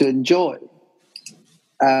difficult to enjoy.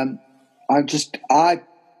 I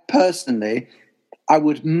personally, I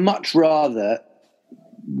would much rather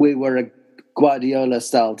we were a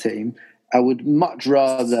Guardiola-style team. I would much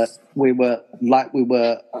rather we were like we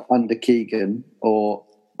were under Keegan or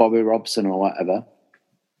Bobby Robson or whatever.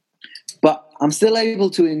 But I'm still able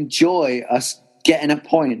to enjoy us getting a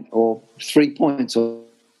point or 3 points or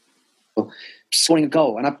scoring a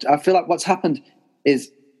goal. And I feel like what's happened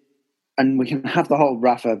is, and we can have the whole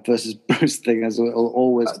Rafa versus Bruce thing as it will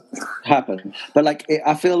always happen. But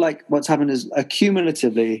I feel like what's happened is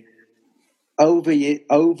accumulatively over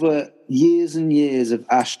years and years of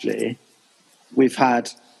Ashley, we've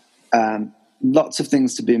had lots of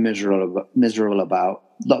things to be miserable about,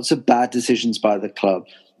 lots of bad decisions by the club,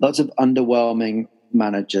 lots of underwhelming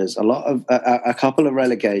managers, a couple of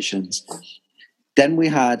relegations. Then we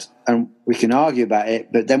had, and we can argue about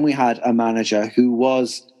it, but then we had a manager who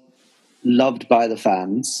was loved by the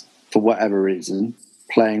fans for whatever reason,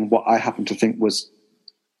 playing what I happen to think was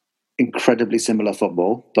incredibly similar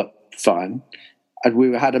football, but fine. And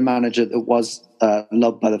we had a manager that was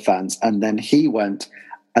loved by the fans, and then he went.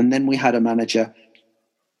 And then we had a manager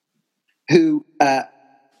who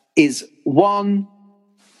is, one,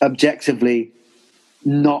 objectively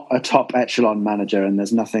not a top echelon manager, and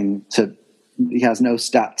there's nothing to... He has no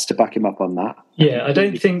stats to back him up on that. Yeah, I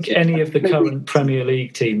don't think any of the current Premier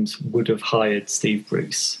League teams would have hired Steve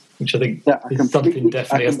Bruce, which I think is something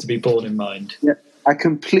definitely has to be borne in mind. Yeah, I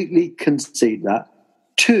completely concede that.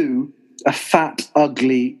 Two, a fat,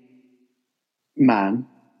 ugly man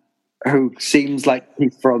who seems like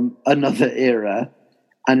he's from another era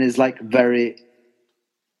and is like very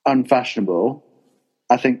unfashionable.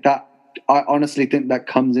 I honestly think that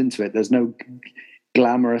comes into it. There's no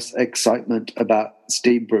glamorous excitement about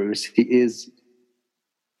Steve Bruce. He is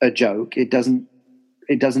a joke. It doesn't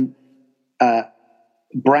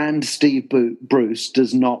brand Steve Bruce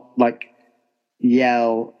does not like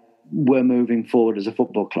yell, "We're moving forward as a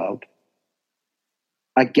football club."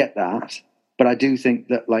 I get that, but I do think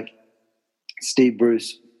that like Steve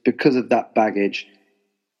Bruce, because of that baggage,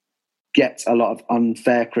 gets a lot of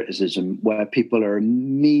unfair criticism where people are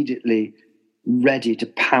immediately ready to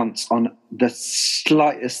pounce on the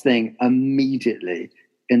slightest thing immediately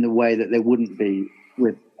in the way that they wouldn't be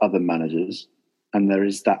with other managers. And there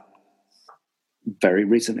is that very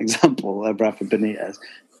recent example of Rafa Benitez.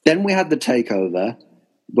 Then we had the takeover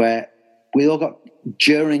where we all got,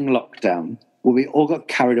 during lockdown, where we all got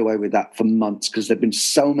carried away with that for months because there have been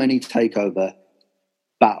so many takeover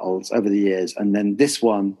battles over the years. And then this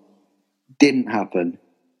one didn't happen.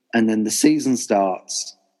 And then the season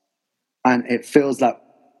starts and it feels like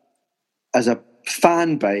as a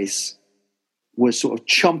fan base, we're sort of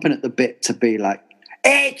chomping at the bit to be like,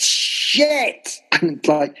 it's shit. And it's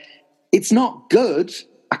like, it's not good.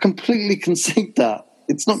 I completely concede that.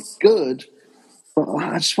 It's not good. But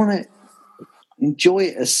I just want to enjoy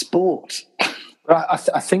it as sport. I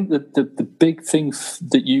think that the big thing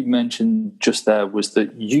that you mentioned just there was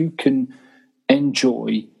that you can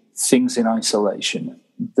enjoy things in isolation.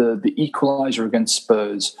 The equaliser against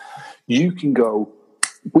Spurs, you can go,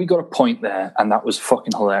 we got a point there and that was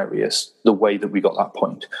fucking hilarious, the way that we got that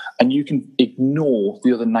point. And you can ignore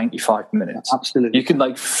the other 95 minutes. Absolutely. You can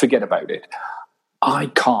like forget about it. I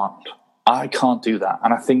can't do that.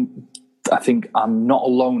 And I think I'm not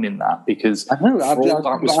alone in that because I'm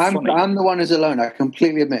the one who's alone. I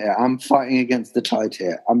completely admit it. I'm fighting against the tide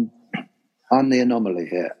here. I'm the anomaly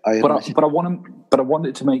here. But I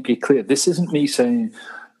wanted to make it clear. This isn't me saying,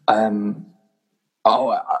 I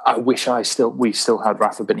wish we still had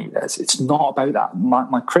Rafa Benitez. It's not about that.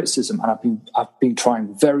 My criticism, and I've been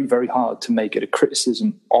trying very, very hard to make it a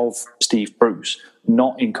criticism of Steve Bruce,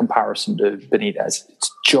 not in comparison to Benitez.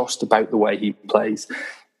 It's just about the way he plays.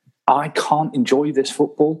 I can't enjoy this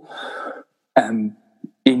football in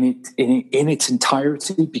its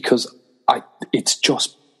entirety because it's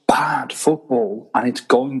just bad football, and it's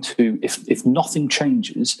going to, if nothing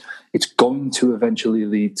changes, it's going to eventually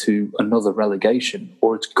lead to another relegation,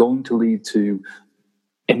 or it's going to lead to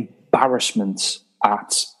embarrassments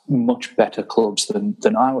at much better clubs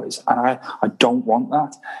than ours, and I don't want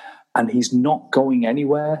that. And he's not going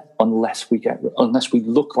anywhere unless we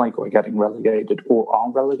look like we're getting relegated or are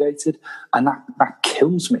relegated. And that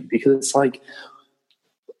kills me because it's like,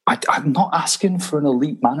 I'm not asking for an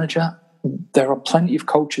elite manager. There are plenty of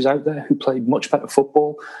coaches out there who play much better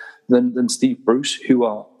football than Steve Bruce, who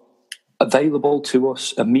are available to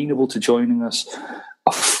us, amenable to joining us,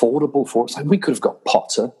 affordable for us. Like we could have got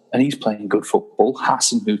Potter and he's playing good football.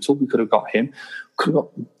 Hassan Hootel, we could have got him. Could have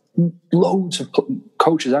got loads of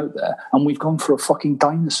coaches out there, and we've gone for a fucking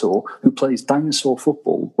dinosaur who plays dinosaur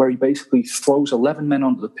football where he basically throws 11 men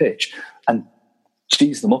onto the pitch and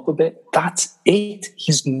G's them up a bit. That's it.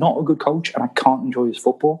 He's not a good coach and I can't enjoy his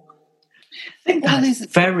football. I think that is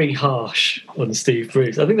very harsh on Steve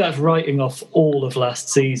Bruce. I think that's writing off all of last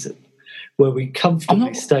season where we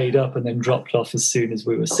comfortably stayed up and then dropped off as soon as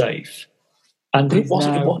we were safe. And but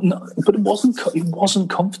it wasn't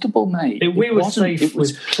comfortable, mate. We were safe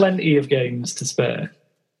with plenty of games to spare.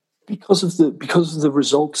 because of the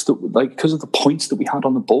results because of the points that we had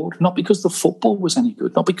on the board, not because the football was any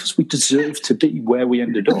good, not because we deserved to be where we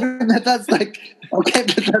ended up. That's like, okay,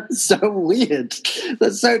 but that's so weird.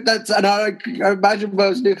 And I imagine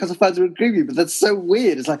most Newcastle fans would agree with you, but that's so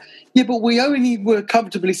weird. It's like, yeah, but we only were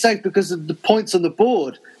comfortably safe because of the points on the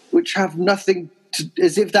board, which have nothing to,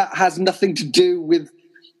 as if that has nothing to do with.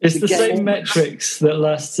 It's the same metrics that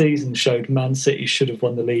last season showed Man City should have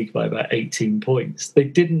won the league by about 18 points. They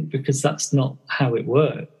didn't, because that's not how it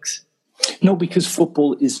works. No, because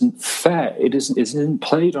football isn't fair. It isn't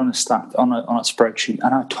played on a spreadsheet,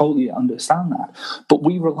 and I totally understand that. But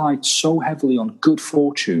we relied so heavily on good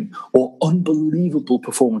fortune or unbelievable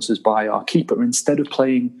performances by our keeper instead of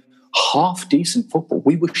playing half decent football.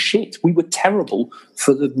 We were shit. We were terrible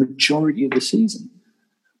for the majority of the season.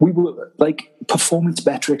 We were like performance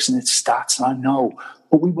metrics and its stats, I know,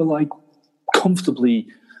 but we were like comfortably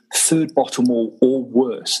third bottom or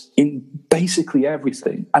worse in basically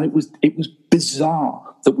everything. And it was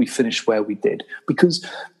bizarre that we finished where we did, because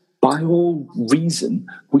by all reason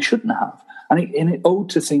we shouldn't have. And it owed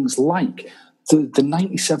to things like the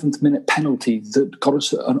 97th minute penalty that got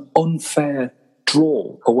us an unfair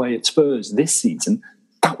draw away at Spurs this season.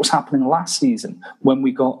 That was happening last season when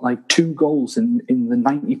we got like 2 goals in the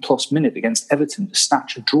 90-plus minute against Everton to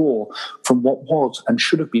snatch a draw from what was and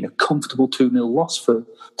should have been a comfortable 2-0 loss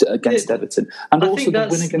against Everton. And also the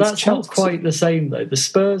win against Chelsea. That's not quite the same, though. The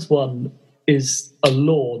Spurs one is a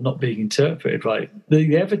law not being interpreted right.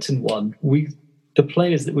 The Everton one, the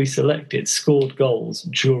players that we selected scored goals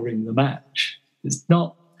during the match. It's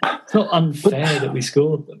not unfair that we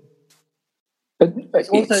scored them. I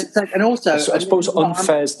suppose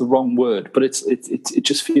unfair is the wrong word, but it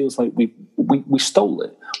just feels like we stole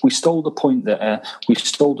it. We stole the point that we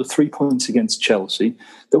stole the 3 points against Chelsea.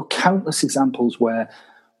 There were countless examples where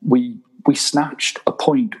we snatched a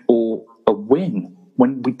point or a win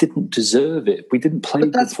when we didn't deserve it. We didn't play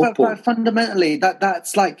good football. But fundamentally,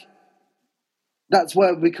 that's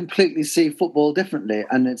where we completely see football differently,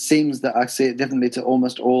 and it seems that I see it differently to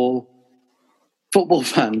almost all football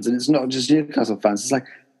fans, and it's not just Newcastle fans. It's like,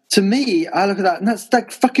 to me, I look at that and that's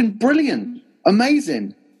like fucking brilliant,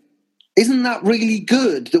 amazing. Isn't that really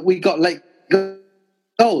good that we got like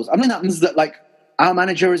goals? I mean, that means that like our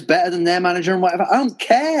manager is better than their manager and whatever. I don't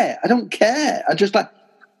care. I just like,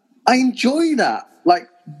 I enjoy that. Like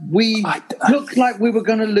we looked like we were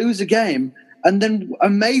going to lose a game, and then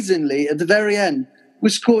amazingly at the very end we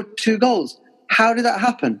scored 2 goals. How did that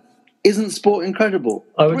happen? Isn't sport incredible?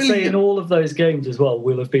 I would say in all of those games as well,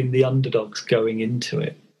 we'll have been the underdogs going into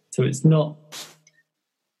it. So it's not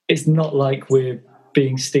like we're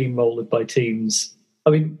being steamrolled by teams. I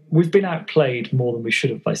mean, we've been outplayed more than we should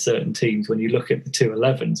have by certain teams when you look at the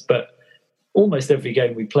 2-11s, but almost every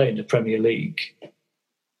game we play in the Premier League,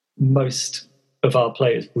 most of our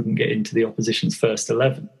players wouldn't get into the opposition's first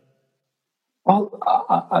 11. Well,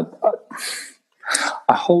 I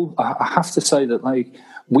have to say that, like,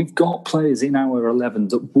 we've got players in our 11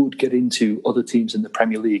 that would get into other teams in the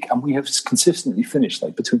Premier League, and we have consistently finished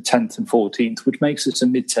like between 10th and 14th, which makes us a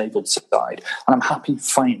mid-table side. And I'm happy,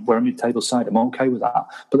 fine, we're a mid-table side, I'm okay with that.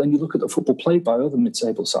 But then you look at the football played by other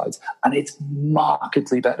mid-table sides, and it's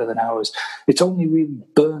markedly better than ours. It's only really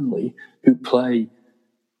Burnley who play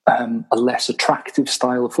a less attractive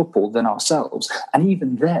style of football than ourselves. And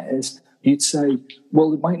even theirs, you'd say,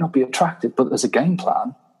 well, it might not be attractive, but there's a game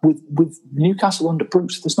plan. With Newcastle under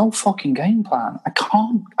Bruce, there's no fucking game plan. I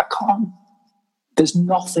can't. There's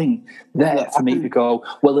nothing there for me to go,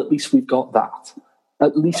 well, at least we've got that.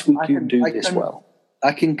 At least we can do this well.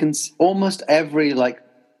 I can almost every like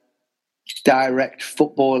direct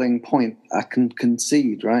footballing point I can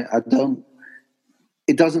concede, right?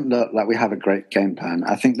 It doesn't look like we have a great game plan.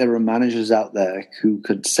 I think there are managers out there who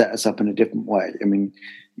could set us up in a different way. I mean,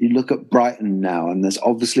 you look at Brighton now, and there's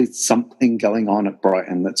obviously something going on at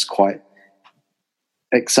Brighton that's quite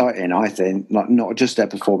exciting, I think. Like, not just their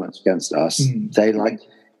performance against us. They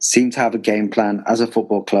seem to have a game plan as a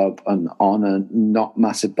football club and on a not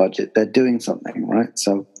massive budget. They're doing something, right?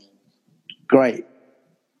 So great.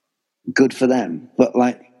 Good for them. But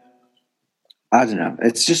I don't know.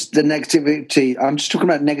 It's just the negativity. I'm just talking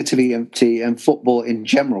about negativity and football in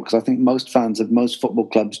general, because I think most fans of most football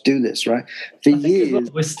clubs do this, right? For years,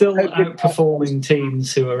 we're still outperforming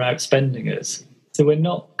teams who are outspending us, so we're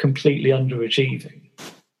not completely underachieving.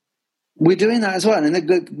 We're doing that as well, and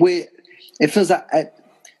it feels like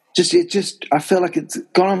I feel like it's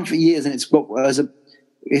gone on for years, and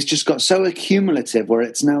it's just got so accumulative where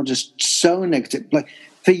it's now just so negative. Like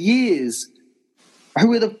for years.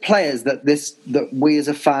 Who are the players that we as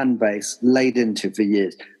a fan base laid into for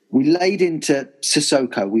years? We laid into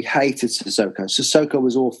Sissoko. We hated Sissoko. Sissoko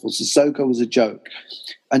was awful. Sissoko was a joke.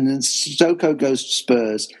 And then Sissoko goes to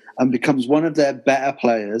Spurs and becomes one of their better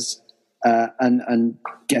players and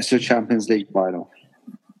gets to a Champions League final.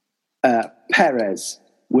 Perez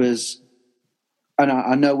was, and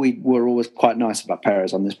I know we were always quite nice about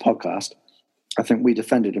Perez on this podcast. I think we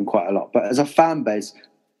defended him quite a lot. But as a fan base,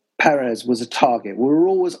 Perez was a target. We were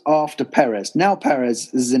always after Perez. Now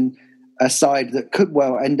Perez is in a side that could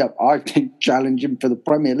well end up, I think, challenging for the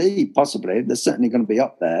Premier League, possibly. They're certainly going to be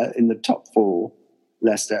up there in the top 4,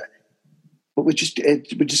 Leicester. But we're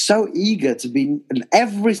just so eager to be, and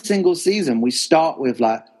every single season we start with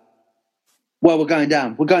like, well, we're going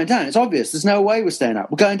down. We're going down. It's obvious. There's no way we're staying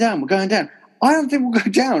up. We're going down. We're going down. I don't think we'll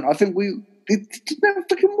go down. I think it's no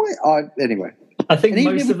fucking way. Anyway. I think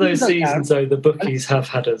most of those seasons, though, the bookies have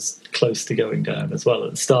had us close to going down as well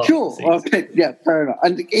at the start. Sure, okay, yeah, fair enough.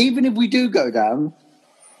 And even if we do go down,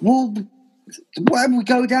 we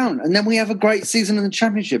go down, and then we have a great season in the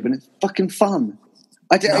Championship, and it's fucking fun.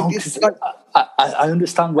 I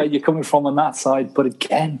understand where you're coming from on that side, but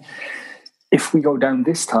again, if we go down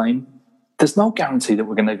this time, there's no guarantee that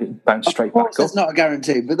we're going to bounce straight back up. There's not a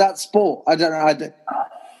guarantee, but that's sport. I don't know.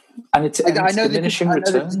 And it's diminishing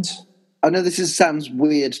returns. I know this sounds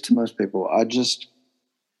weird to most people.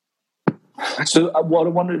 So what I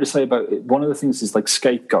wanted to say about it, one of the things is like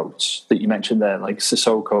scapegoats that you mentioned there, like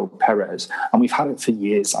Sissoko, Perez, and we've had it for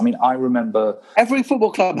years. I mean, I remember every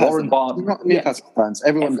football club has them. Not Newcastle fans.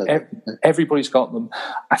 Everyone does. Everybody's got them.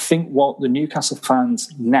 I think what the Newcastle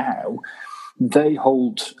fans now, they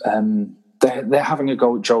hold. They're having a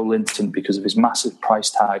go at Joe Linton because of his massive price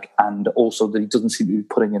tag and also that he doesn't seem to be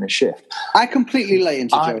putting in a shift. I completely lay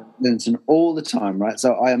into Joe Linton all the time, right?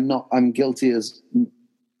 So I'm guilty as,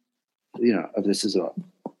 of this as well.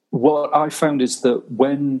 What I found is that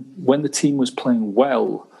when the team was playing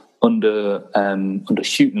well under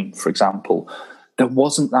Houghton, for example, there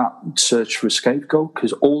wasn't that search for a scapegoat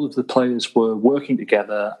because all of the players were working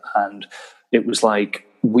together and it was like,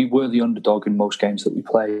 we were the underdog in most games that we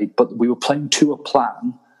played, but we were playing to a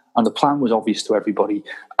plan, and the plan was obvious to everybody,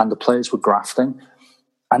 and the players were grafting.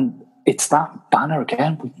 And it's that banner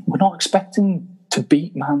again. We're not expecting to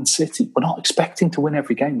beat Man City. We're not expecting to win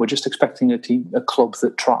every game. We're just expecting a club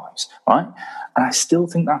that tries, right? And I still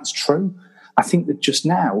think that's true. I think that just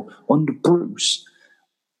now, under Bruce,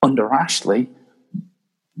 under Ashley,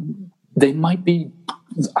 they might be...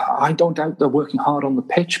 I don't doubt they're working hard on the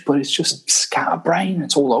pitch, but it's just scatterbrain.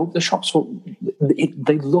 It's all over the shop. So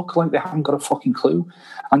they look like they haven't got a fucking clue.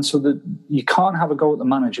 And so you can't have a go at the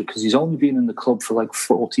manager because he's only been in the club for like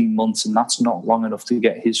 14 months and that's not long enough to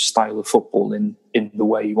get his style of football in the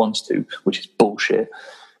way he wants to, which is bullshit.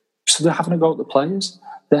 So they're having a go at the players.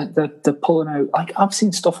 They're pulling out... Like, I've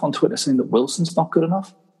seen stuff on Twitter saying that Wilson's not good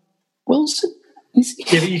enough. Wilson...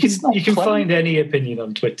 you can find any opinion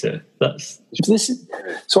on Twitter.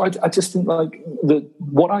 So I just think like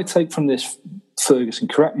what I take from this, Ferguson,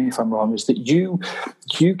 correct me if I'm wrong, is that you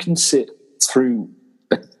can sit through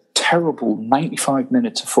a terrible 95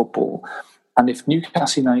 minutes of football, and if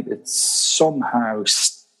Newcastle United somehow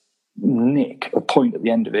nick a point at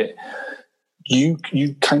the end of it, you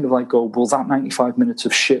kind of like go, well, that 95 minutes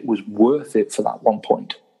of shit was worth it for that 1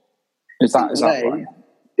 point. Is that right?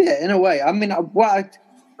 Yeah, in a way. I mean,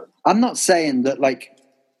 I'm not saying that, like,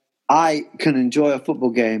 I can enjoy a football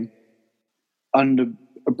game under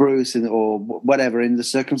Bruce or whatever, in the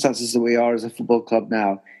circumstances that we are as a football club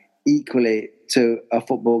now, equally to a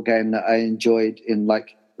football game that I enjoyed in,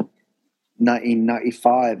 like,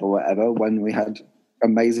 1995 or whatever, when we had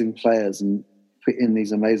amazing players and put in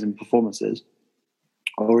these amazing performances,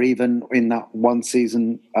 or even in that one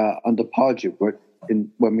season under Pardew,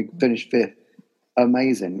 when we finished 5th.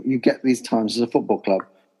 Amazing. You get these times as a football club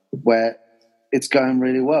where it's going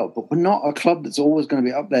really well, but we're not a club that's always going to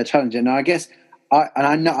be up there challenging. And I guess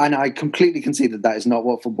I completely concede that is not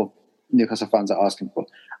what football Newcastle fans are asking for.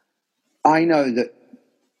 I know that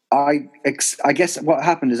I guess what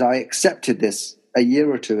happened is I accepted this a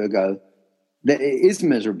year or two ago that it is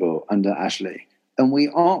miserable under Ashley, and we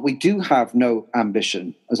do have no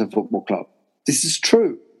ambition as a football club. This is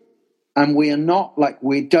true. And we are not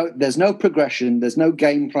there's no progression, there's no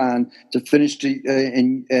game plan to finish to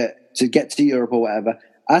get to Europe or whatever.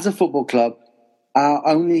 As a football club, our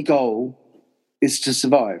only goal is to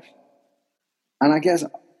survive. And I guess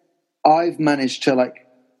I've managed to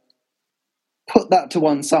put that to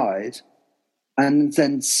one side and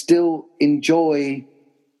then still enjoy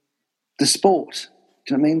the sport.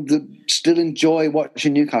 Do you know what I mean? Still enjoy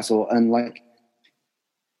watching Newcastle, and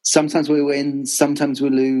sometimes we win, sometimes we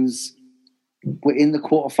lose. We're in the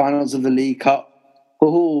quarterfinals of the League Cup.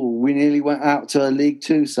 oh, we nearly went out to a League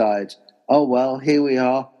Two side. Oh, well, here we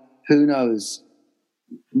are. Who knows?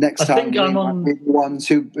 Next time, we might be the ones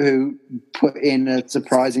who put in a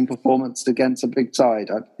surprising performance against a big side.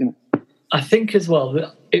 I think as well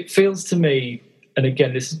that it feels to me, and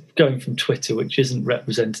again, this is going from Twitter, which isn't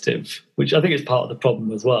representative, which I think is part of the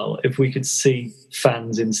problem as well. If we could see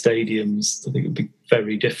fans in stadiums, I think it would be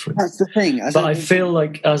very different. That's the thing. But I feel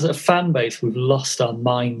like as a fan base, we've lost our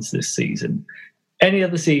minds this season. Any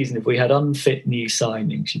other season, if we had unfit new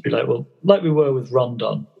signings, you'd be like, well, like we were with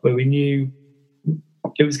Rondon, where we knew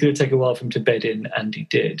it was going to take a while for him to bed in, and he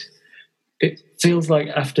did. It feels like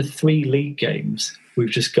after 3 league games, we've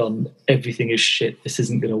just gone, everything is shit, this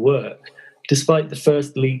isn't going to work. Despite the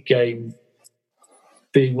first league game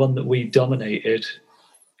being one that we dominated,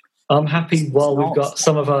 I'm happy while we've got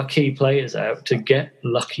some of our key players out to get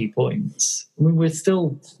lucky points. I mean, we're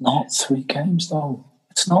still... It's not 3 games, though.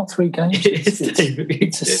 It's not 3 games.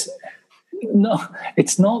 No,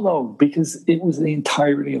 it's not, though, because it was the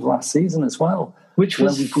entirety of last season as well. Which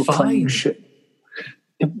was fine.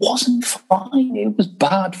 It wasn't fine. It was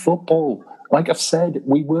bad football. Like I've said,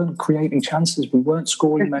 we weren't creating chances. We weren't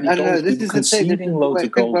scoring many goals. We were conceding loads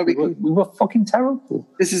of goals. We were fucking terrible.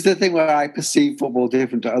 This is the thing where I perceive football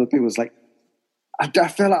different to other people. It's like, I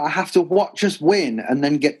feel like I have to watch us win and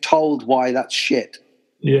then get told why that's shit.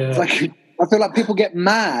 Yeah. It's like, I feel like people get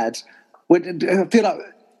mad. I feel like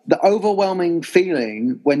the overwhelming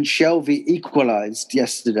feeling when Shelby equalised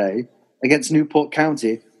yesterday against Newport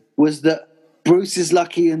County was that Bruce is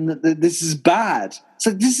lucky and that this is bad.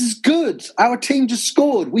 So this is good. Our team just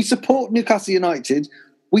scored. We support Newcastle United.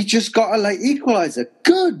 We just got a late equaliser.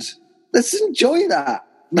 Good. Let's enjoy that.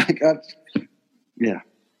 Yeah.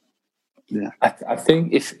 I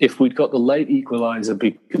think if we'd got the late equaliser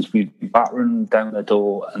because we'd be battering down the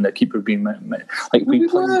door and the keeper being like we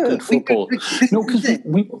played good football.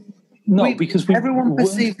 Because everyone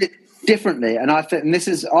perceived it differently, and I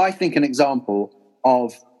think an example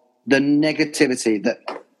of the negativity that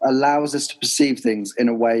allows us to perceive things in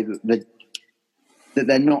a way that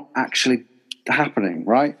they're not actually happening.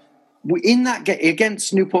 Right? In that game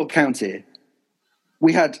against Newport County,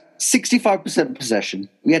 we had 65% possession.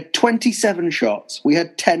 We had 27 shots. We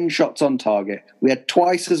had 10 shots on target. We had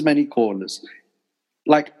twice as many corners.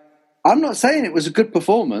 Like, I'm not saying it was a good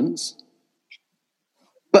performance,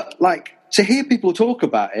 but like to hear people talk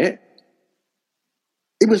about it,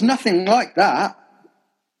 it was nothing like that.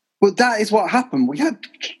 But that is what happened.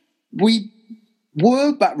 We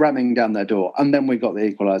were back ramming down their door, and then we got the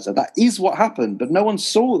equaliser. That is what happened, but no one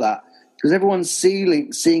saw that because everyone's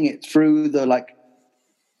seeing it through the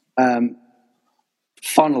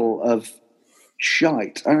funnel of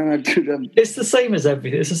shite. I don't know. It's the same as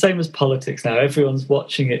everything. It's the same as politics now. Everyone's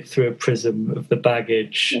watching it through a prism of the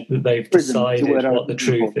baggage that they've decided what the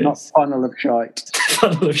truth is. Not funnel of shite.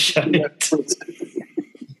 Funnel of shite.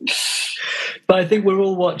 But I think we're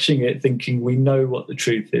all watching it thinking we know what the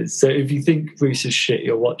truth is. So if you think Bruce is shit,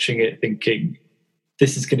 you're watching it thinking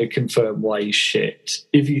this is going to confirm why he's shit.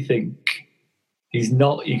 If you think he's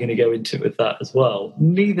not, you're going to go into it with that as well.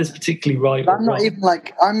 Neither's particularly right or wrong.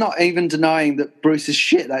 I'm not even denying that Bruce is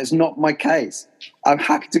shit. That is not my case. I'm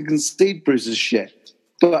happy to concede Bruce is shit.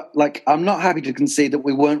 But I'm not happy to concede that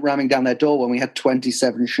we weren't ramming down their door when we had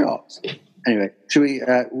 27 shots. Anyway, should we?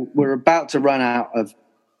 We're about to run out of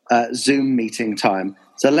Zoom meeting time.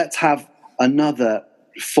 So let's have another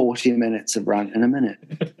 40 minutes of rant in a minute.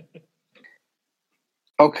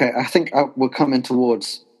 Okay, I think we're coming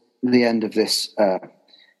towards the end of this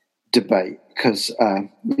debate because, I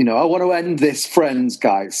want to end this, friends,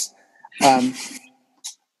 guys. But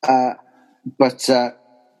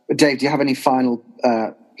Dave, do you have any final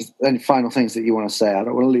things that you want to say? I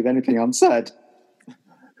don't want to leave anything unsaid.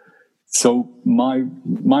 So my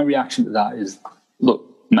reaction to that is, look,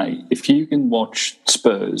 mate, if you can watch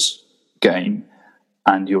Spurs game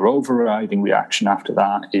and your overriding reaction after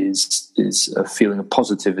that is a feeling of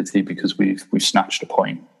positivity because we've snatched a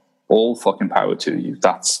point, all fucking power to you.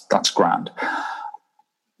 That's grand.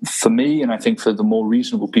 For me, and I think for the more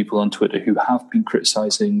reasonable people on Twitter who have been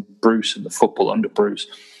criticising Bruce and the football under Bruce,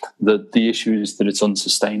 the issue is that it's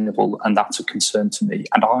unsustainable, and that's a concern to me.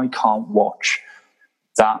 And I can't watch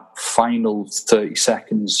that final 30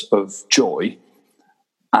 seconds of joy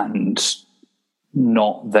and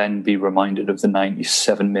not then be reminded of the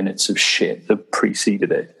 97 minutes of shit that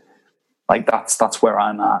preceded it. That's where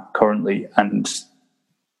I'm at currently, and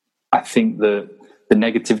I think the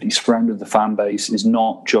negativity surrounding the fan base is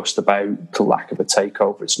not just about the lack of a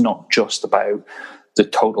takeover. It's not just about the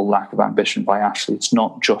total lack of ambition by Ashley. It's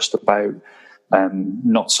not just about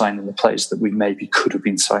not signing the players that we maybe could have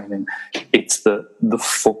been signing. It's the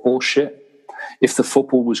football shit. If the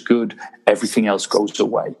football was good, everything else goes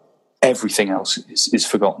away. Everything else is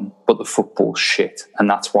forgotten, but the football's shit. And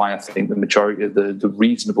that's why I think the majority of the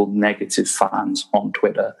reasonable negative fans on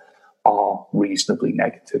Twitter are reasonably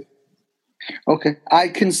negative. Okay. I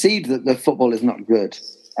concede that the football is not good,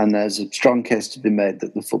 and there's a strong case to be made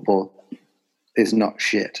that the football is not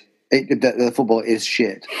shit. The football is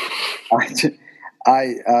shit.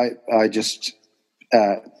 I just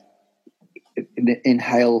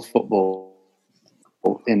inhale football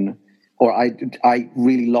I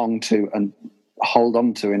really long to and hold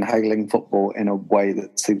on to inhaling football in a way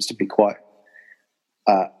that seems to be quite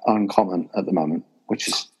uncommon at the moment, which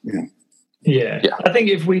is, Yeah. I think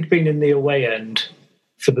if we'd been in the away end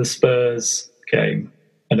for the Spurs game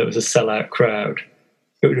and it was a sellout crowd,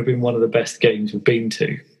 it would have been one of the best games we've been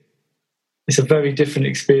to. It's a very different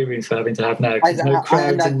experience for having to have now because no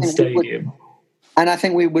crowds in the stadium. And I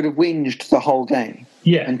think we would have whinged the whole game.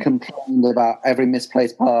 Yeah. And complained about every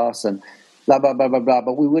misplaced pass and blah, blah, blah, blah, blah.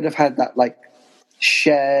 But we would have had that,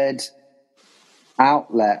 shared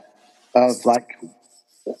outlet of,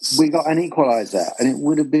 we got an equaliser, and it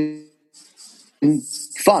would have been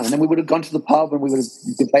fun. And then we would have gone to the pub and we would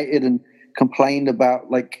have debated and complained about,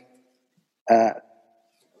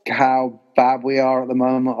 how bad we are at the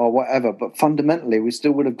moment or whatever. But fundamentally, we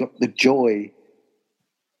still would have got the joy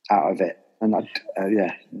out of it. And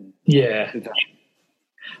yeah.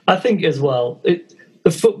 I think as well, the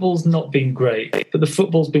football's not been great, but the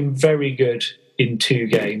football's been very good in 2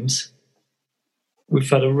 games. We've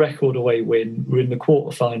had a record away win. We're in the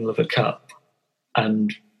quarterfinal of a cup,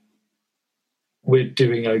 and we're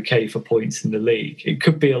doing okay for points in the league. It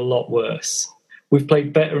could be a lot worse. We've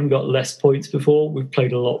played better and got less points before. We've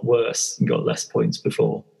played a lot worse and got less points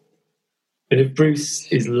before. But if Bruce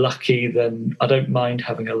is lucky, then I don't mind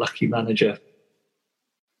having a lucky manager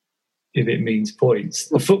if it means points.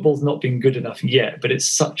 The football's not been good enough yet, but it's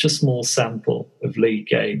such a small sample of league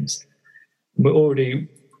games.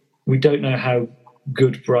 We don't know how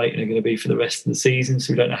good Brighton are going to be for the rest of the season,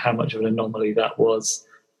 so we don't know how much of an anomaly that was.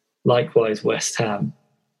 Likewise, West Ham.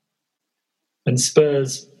 And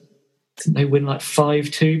Spurs, didn't they win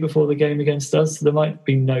 5-2 before the game against us? So there might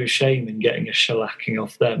be no shame in getting a shellacking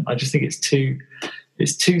off them. I just think it's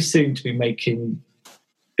too soon to be making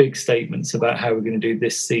big statements about how we're going to do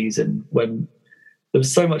this season when there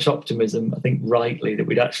was so much optimism, I think rightly, that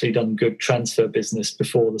we'd actually done good transfer business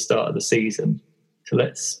before the start of the season. So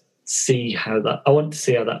let's see I want to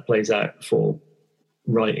see how that plays out before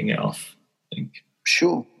writing it off, I think.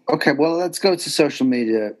 Sure. Okay, well, let's go to social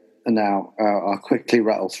media now. I'll quickly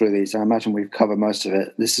rattle through these. I imagine we've covered most of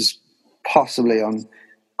it. This is possibly on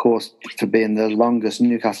course for being the longest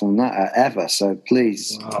Newcastle Natter ever, so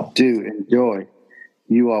please do enjoy.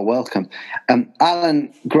 You are welcome.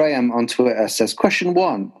 Alan Graham on Twitter says, question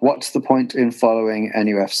 1, what's the point in following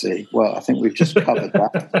NUFC? Well, I think we've just covered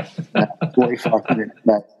that. 45 minutes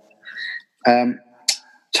back.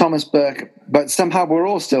 Thomas Burke, but somehow we're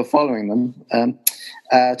all still following them.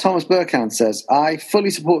 Thomas Burkhan says, I fully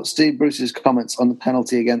support Steve Bruce's comments on the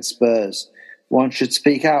penalty against Spurs. One should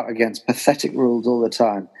speak out against pathetic rules all the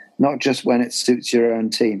time, not just when it suits your own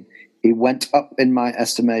team. He went up in my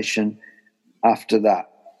estimation after that.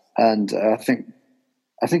 And I think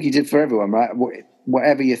he did for everyone, right?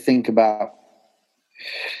 Whatever you think about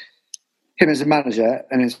him as a manager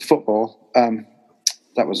and his football,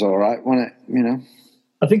 that was all right, wasn't it?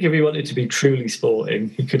 I think if he wanted to be truly sporting,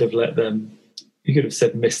 he could have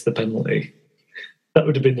said miss the penalty. That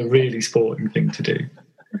would have been the really sporting thing to do.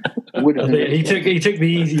 He took the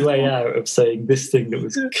easy way out of saying this thing that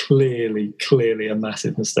was clearly a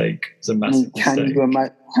massive mistake. It was a massive mistake.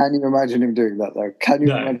 Can you imagine him doing that, though? Can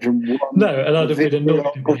you imagine one? No, and I'd have been annoyed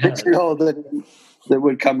that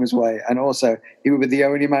would come his way. And also, he would be the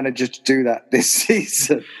only manager to do that this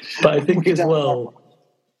season. But I think as well,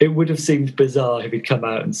 it would have seemed bizarre if he'd come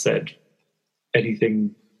out and said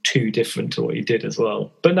anything too different to what he did as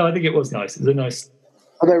well. But no, I think it was nice. It was a nice...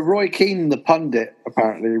 Although Roy Keane, the pundit,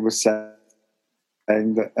 apparently was saying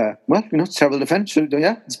that, terrible defence.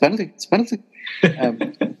 Yeah, it's penalty. It's penalty.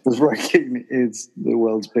 Because Roy Keane is the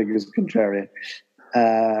world's biggest contrarian.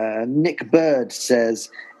 Nick Bird says,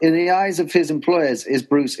 in the eyes of his employers, is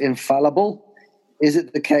Bruce infallible? Is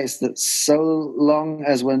it the case that so long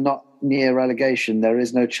as we're not near relegation, there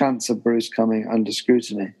is no chance of Bruce coming under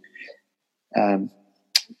scrutiny?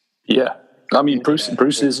 Yeah. I mean, Bruce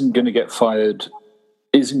isn't going to get fired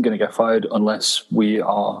unless we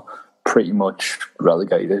are pretty much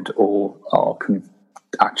relegated or are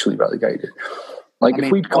actually relegated. Like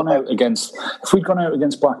if we'd gone out against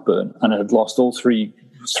Blackburn and had lost all three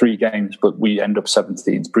games, but we end up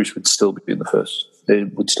 17th, Bruce would still be in the first.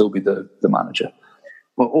 It would still be the manager.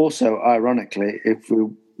 Well, also, ironically, if we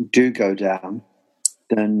do go down,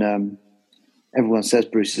 then everyone says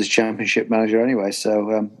Bruce is championship manager anyway, so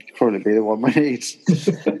he'll probably be the one we need.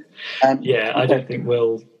 I don't think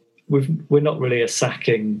we're not really a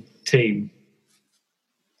sacking team.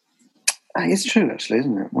 It's true, actually,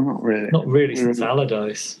 isn't it? We're not really. Not really since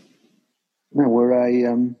Allardyce. No, we're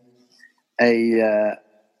we're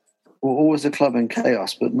always a club in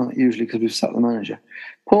chaos, but not usually because we've sacked the manager.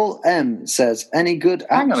 Paul M says, any good...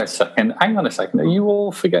 Hang on a second. Are you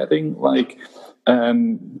all forgetting, like,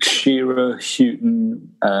 Shearer,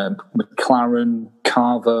 Houghton, McLaren,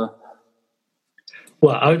 Carver?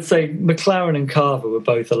 Well, I would say McLaren and Carver were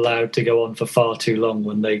both allowed to go on for far too long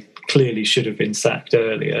when they clearly should have been sacked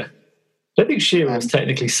earlier. I don't think Shearer was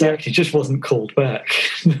technically sacked. He just wasn't called back.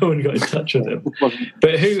 No one got in touch with him.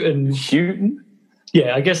 But Houghton?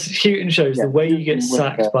 Yeah, I guess Houghton shows the way you get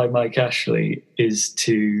sacked by Mike Ashley is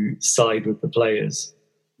to side with the players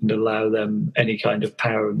and allow them any kind of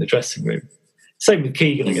power in the dressing room. Same with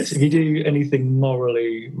Keegan, I guess. If you do anything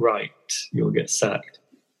morally right, you'll get sacked.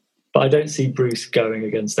 But I don't see Bruce going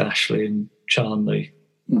against Ashley and Charnley.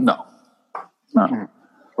 No.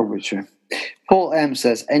 Probably true. Paul M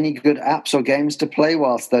says, any good apps or games to play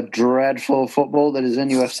whilst the dreadful football that is in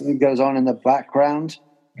UFC goes on in the background?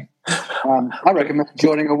 I recommend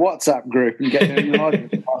joining a WhatsApp group and getting in an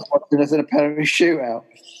audience watching us in a penalty shootout.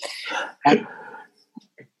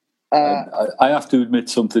 I have to admit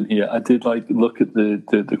something here. I did look at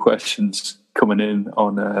the questions coming in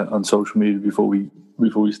on social media before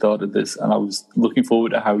we started this, and I was looking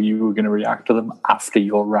forward to how you were going to react to them after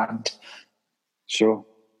your rant. Sure.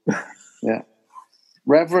 Yeah.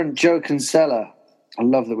 Reverend Joe Kinsella. I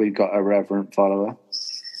love that we've got a reverend follower.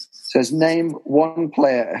 Says, name one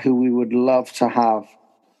player who we would love to have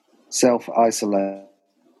self-isolate.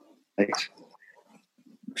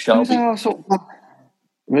 Shelby.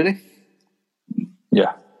 Really?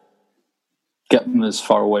 Yeah. Get them as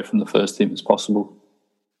far away from the first team as possible.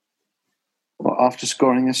 Well, after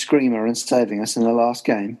scoring a screamer and saving us in the last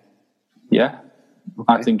game? Yeah. Okay.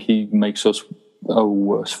 I think he makes us a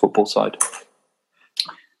worse football side.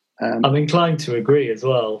 I'm inclined to agree as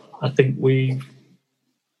well. I think we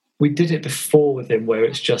did it before with him where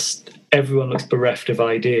it's just everyone looks bereft of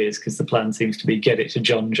ideas because the plan seems to be get it to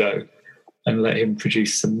John Joe and let him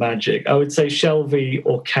produce some magic. I would say Shelby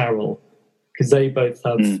or Carroll because they both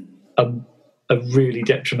have a really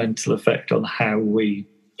detrimental effect on how we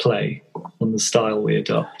play, on the style we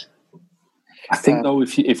adopt. I think though,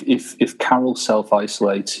 if Carroll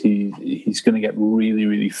self-isolates, he's going to get really,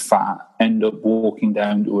 really fat, end up walking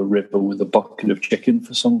down to a river with a bucket of chicken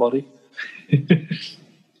for somebody.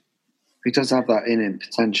 He does have that in him,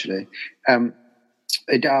 potentially.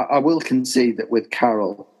 I will concede that with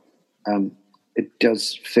Carroll, it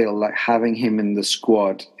does feel like having him in the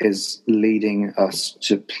squad is leading us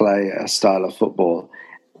to play a style of football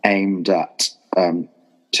aimed at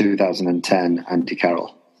 2010 Andy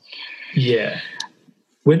Carroll. Yeah.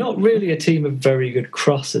 We're not really a team of very good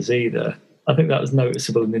crossers either. I think that was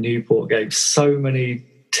noticeable in the Newport game. So many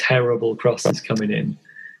terrible crosses coming in.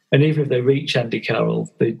 And even if they reach Andy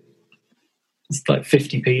Carroll, it's like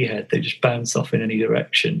 50p head. They just bounce off in any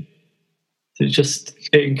direction. So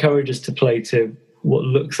it encourages to play to what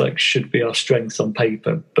looks like should be our strengths on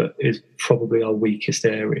paper, but is probably our weakest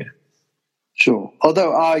area. Sure.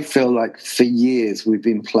 Although I feel like for years we've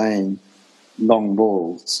been playing long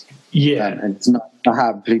balls. Yeah. And it's not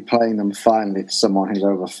happily playing them finally to someone who's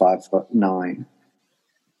over 5'9".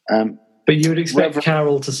 But you would expect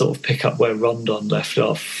Carroll to sort of pick up where Rondon left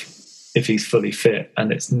off if he's fully fit,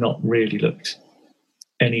 and it's not really looked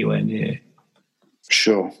anywhere near.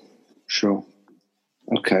 Sure.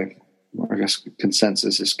 Okay. Well, I guess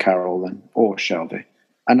consensus is Carroll then, or Shelby.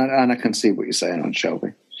 And I can see what you're saying on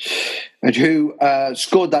Shelby. And who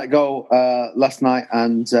scored that goal last night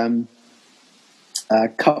and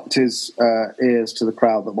cupped his ears to the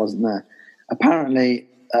crowd that wasn't there. Apparently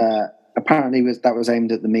that was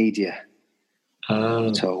aimed at the media.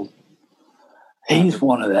 I'm told. He's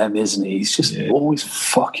one of them, isn't he? He's just always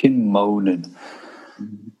fucking moaning.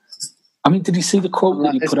 I mean, did you see the quote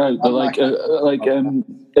that he put out?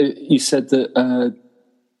 He said that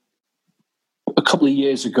a couple of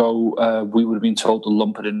years ago we would have been told to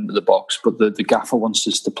lump it into the box, but the gaffer wants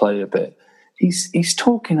us to play a bit. He's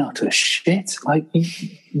talking out of shit. Like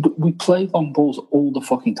we play long balls all the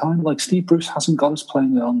fucking time. Like Steve Bruce hasn't got us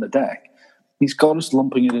playing it on the deck. He's got us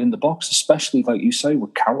lumping it in the box, especially like you say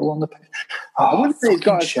with Carroll on the pitch. I wouldn't say he's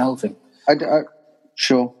got shelving.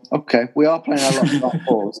 Sure. Okay. We are playing a lot of long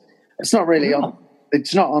balls. It's not really on.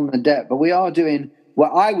 It's not on the deck, but we are doing what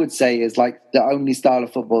I would say is like the only style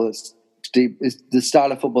of football that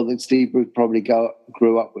Steve Bruce probably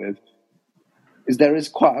grew up with. Is there is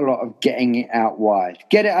quite a lot of getting it out wide.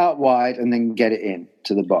 Get it out wide and then get it in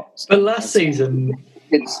to the box. But last season,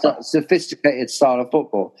 it's a sophisticated style of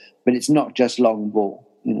football, but it's not just long ball.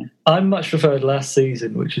 You know? I much preferred last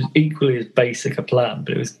season, which was equally as basic a plan,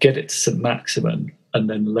 but it was get it to St. Maximin and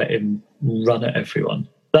then let him run at everyone.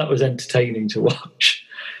 That was entertaining to watch.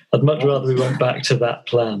 I'd much rather we went back to that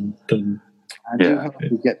plan than... I do hope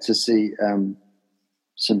we get to see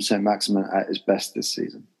some St. Maximin at his best this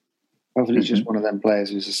season. Hopefully he's just one of them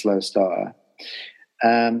players who's a slow starter.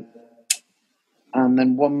 And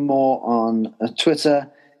then one more on Twitter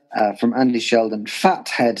from Andy Sheldon.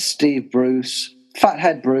 Fathead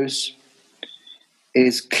Bruce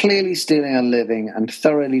is clearly stealing a living and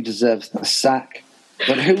thoroughly deserves the sack.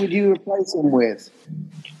 But who would you replace him with?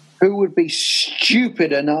 Who would be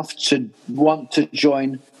stupid enough to want to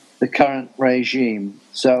join the current regime?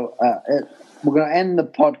 So we're going to end the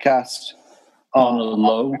podcast on a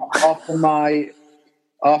low.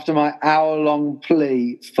 After my hour-long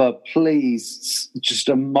plea for please, just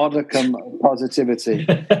a modicum of positivity.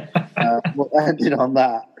 We'll end it on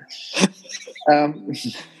that. I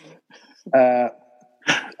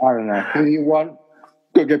don't know. Who do you want?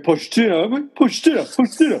 Go get Pochettino, haven't we?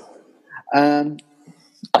 Pochettino.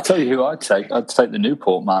 I'll tell you who I'd take. I'd take the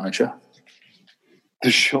Newport manager.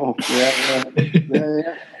 For sure. Yeah.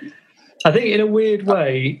 I think in a weird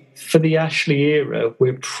way, for the Ashley era,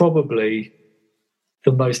 we're probably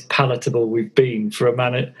the most palatable we've been for a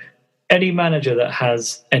manager. Any manager that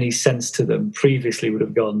has any sense to them previously would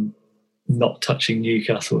have gone not touching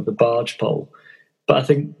Newcastle with the barge pole. But I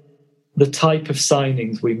think the type of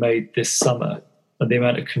signings we made this summer and the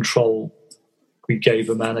amount of control we gave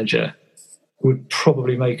a manager would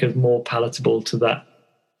probably make us more palatable to a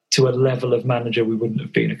level of manager we wouldn't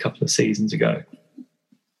have been a couple of seasons ago.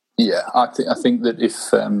 Yeah, I think that if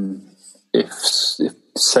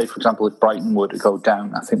say for example if Brighton were to go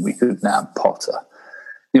down, I think we could nab Potter.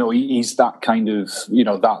 You know, he's that kind of, you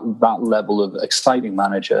know, that level of exciting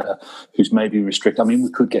manager who's maybe restricted. I mean,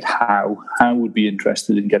 we could get Howe. Howe would be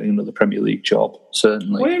interested in getting another Premier League job,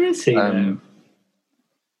 certainly. Where is he now?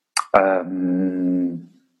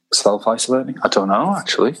 Self-isolating? I don't know,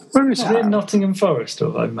 actually. Where is he? In Nottingham Forest, or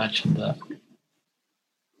have I imagined that?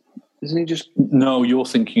 Isn't he just... No, you're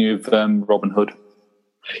thinking of Robin Hood.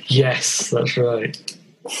 Yes, that's right.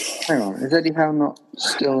 Hang on, is Eddie Howe not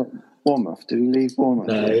still at Bournemouth? Did he leave Bournemouth?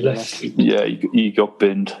 No, he left. Yeah, he got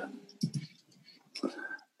binned.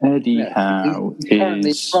 Eddie Howe he's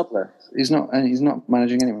currently brother. He's not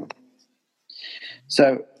managing anyone.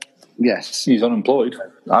 So, yes. He's unemployed.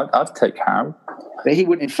 I'd take Howe. But he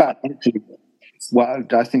would, in fact, actually... Well,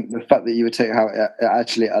 I think the fact that you would take Howe it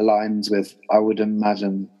actually aligns with, I would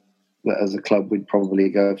imagine, that as a club we'd probably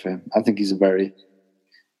go for him. I think he's a very...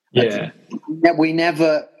 Yeah. We've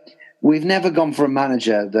never gone for a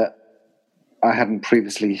manager that I hadn't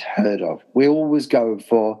previously heard of. We always go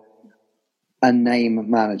for a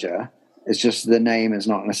name manager. It's just the name is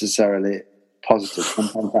not necessarily positive.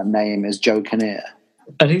 Sometimes that name is Joe Kinnear.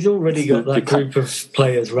 And he's already got that group of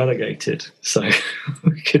players relegated, so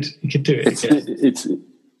we could do it again.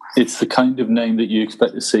 It's the kind of name that you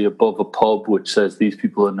expect to see above a pub which says these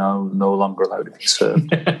people are no longer allowed to be served.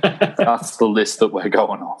 That's the list that we're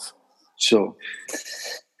going off. Sure.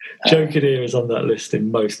 Joe Kinnear is on that list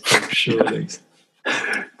in most pubs, surely.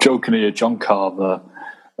 Joe Kinnear, John Carver,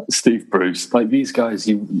 Steve Bruce, like these guys,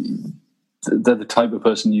 they're the type of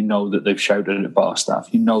person you know that they've shouted at bar staff.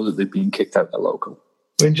 You know that they've been kicked out their local.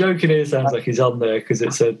 When Joe Kinnear sounds like he's on there because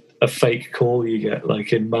it's a fake call you get,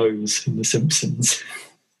 like in Moe's in The Simpsons.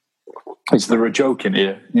 Is there a joke in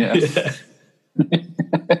here? Yeah.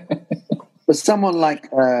 But someone like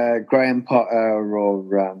Graham Potter or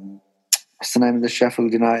what's the name of the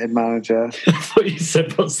Sheffield United manager? I thought you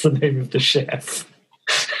said, what's the name of the chef?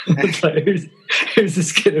 Like, who's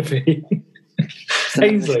this going to be?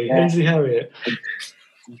 Ainsley Harriott.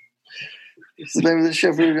 What's the name of the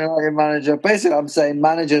Sheffield United manager? Basically, I'm saying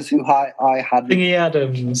managers who I had... Thingy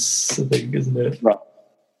Adams, I think, isn't it? Right.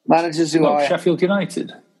 Managers who Sheffield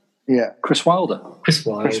United? Yeah. Chris Wilder,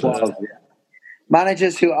 yeah.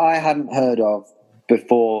 Managers who I hadn't heard of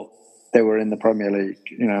before they were in the Premier League,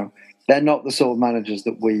 you know. They're not the sort of managers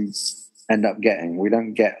that we end up getting. We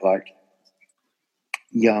don't get, like,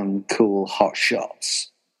 young, cool, hot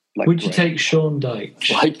shots. Like would you take Sean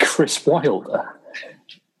Dyche? Like Chris Wilder?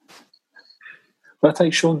 Would I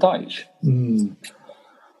take Sean Dyche?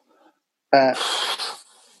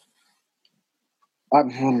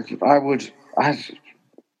 I would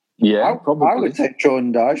take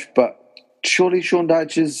Sean Dyche, but surely Sean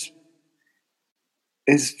Dyche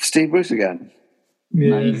is Steve Bruce again.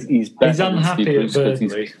 Yeah, no, he's unhappy at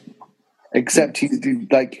Burnley. Except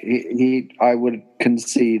he I would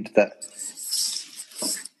concede that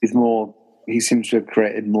he seems to have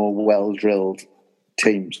created more well-drilled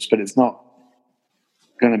teams, but it's not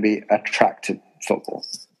going to be attractive football.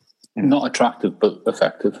 Not attractive, but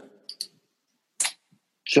effective.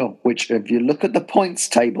 Sure, which if you look at the points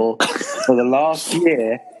table for the last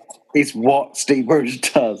year, is what Steve Bruce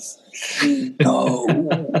does. No,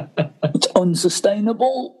 it's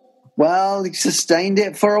unsustainable. Well, he sustained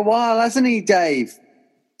it for a while, hasn't he, Dave?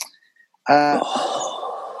 Well,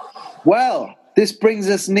 this brings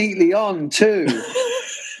us neatly on to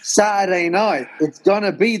Saturday night. It's going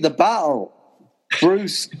to be the battle.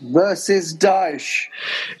 Bruce versus Dyche.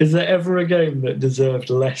 Is there ever a game that deserved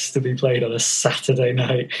less to be played on a Saturday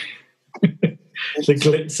night? The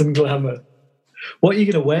glitz and glamour. What are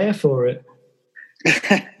you going to wear for it?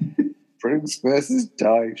 Bruce versus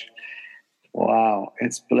Dyche. Wow,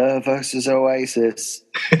 it's Blur versus Oasis.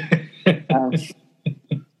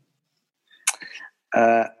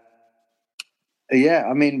 Yeah,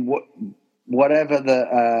 I mean, whatever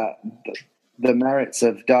the merits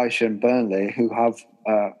of Dyche and Burnley, who have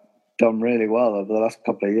done really well over the last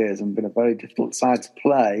couple of years and been a very difficult side to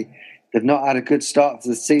play, they've not had a good start to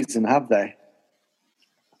the season, have they?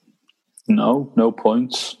 No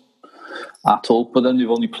points at all. But then they've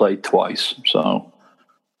only played twice, so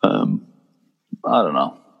I don't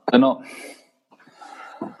know. They're not,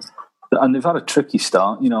 and they've had a tricky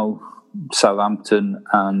start. You know, Southampton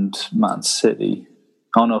and Man City.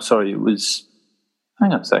 Oh no, sorry, it was.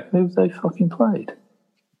 Hang on a second, who have they fucking played?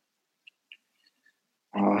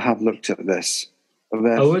 I have looked at this.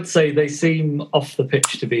 I would say they seem off the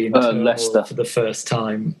pitch to be in turmoil Leicester for the first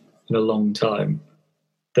time in a long time.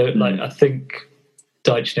 Like I think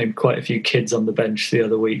Dyche named quite a few kids on the bench the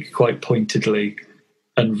other week, quite pointedly,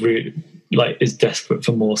 and really is desperate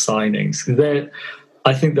for more signings.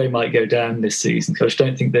 I think they might go down this season because I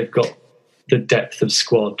don't think they've got the depth of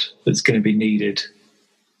squad that's going to be needed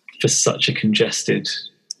for such a congested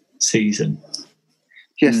season.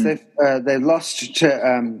 Yes, they've lost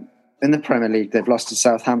to in the Premier League. They've lost to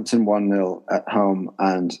Southampton 1-0 at home,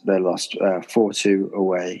 and they lost 4-2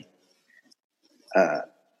 away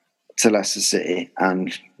to Leicester City.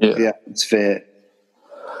 And the atmosphere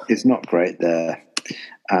is not great there,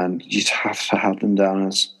 and you'd have to have them down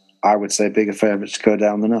as, I would say, bigger favourites to go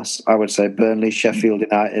down than us. I would say Burnley, Sheffield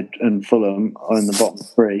United, and Fulham are in the bottom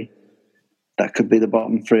three. That could be the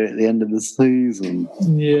bottom three at the end of the season.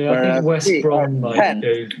 Yeah, I think West Brom might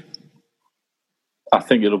do. I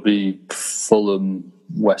think it'll be Fulham,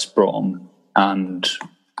 West Brom, and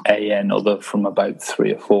another from about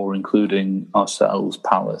 3 or 4, including ourselves,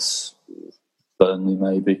 Palace, Burnley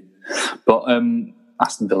maybe. But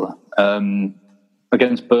Aston Villa.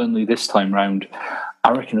 Against Burnley this time round,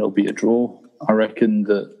 I reckon it'll be a draw. I reckon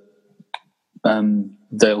that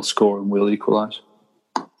they'll score and we'll equalise.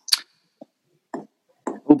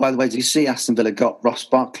 Oh, by the way, do you see Aston Villa got Ross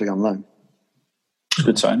Barkley on loan?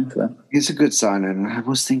 Good signing for them. It's a good signing. I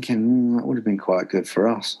was thinking that would have been quite good for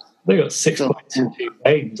us. They got 6 points in 2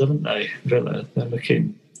 games, haven't they? Villa, they're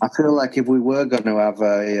looking. I feel like if we were going to have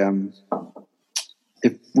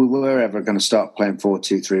if we were ever going to start playing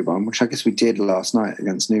 4-2-3-1, which I guess we did last night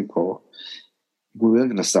against Newport, we were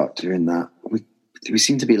going to start doing that. We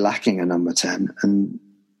seem to be lacking a number 10, and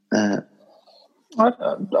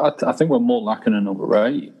I think we're more lacking a number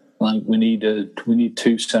 8. Like we need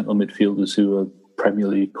 2 central midfielders who are Premier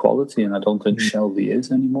League quality, and I don't think Shelby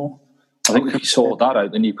is anymore. I think if you sort that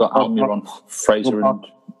out, then you've got Almiron, Fraser, and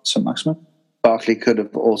St Maximin. Barkley could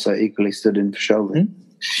have also equally stood in for Shelby.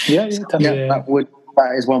 Yeah, definitely.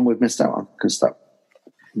 That is one we've missed out on because that.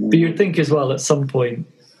 But you'd think as well at some point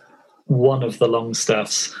one of the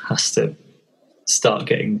Longstaffs has to start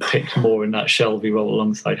getting picked more in that Shelby role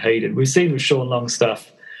alongside Hayden. We've seen with Sean Longstaff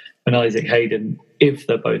and Isaac Hayden, if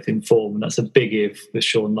they're both in form, and that's a big if with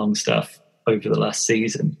Sean Longstaff over the last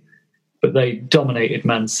season. But they dominated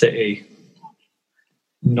Man City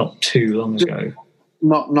not too long ago.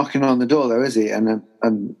 Not knocking on the door though, is he? And I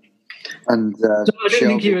don't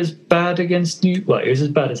think he was bad against Newport. Well, he was as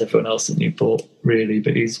bad as everyone else at Newport, really,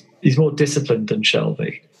 but he's more disciplined than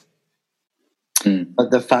Shelby. But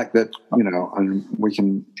the fact that, and we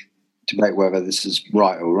can debate whether this is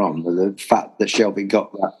right or wrong, but the fact that Shelby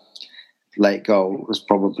got that late goal was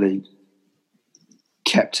probably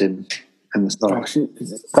kept him in the start. Actually,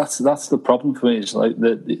 that's the problem for me. Is like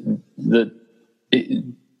that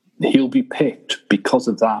he'll be picked because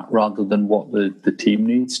of that rather than what the team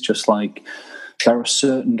needs. Just like there are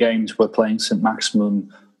certain games where playing St.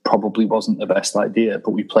 Maximum probably wasn't the best idea,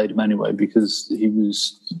 but we played him anyway because he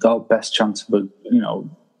was our best chance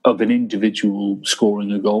of an individual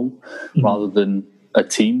scoring a goal rather than a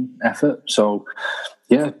team effort. So,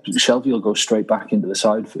 yeah, Shelby will go straight back into the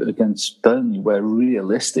side against Burnley, where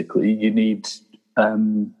realistically you need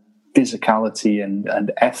physicality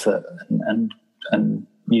and effort, and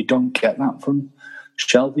you don't get that from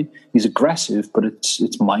Shelby. He's aggressive, but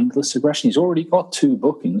it's mindless aggression. He's already got 2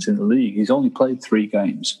 bookings in the league. He's only played 3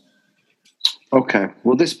 games. Okay,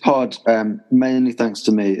 well, this pod, mainly thanks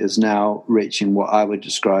to me, is now reaching what I would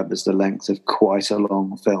describe as the length of quite a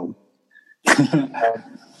long film.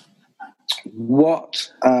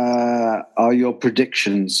 What are your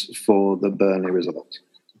predictions for the Burnley result?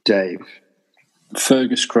 Dave?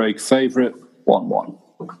 Fergus Craig, favourite, 1-1.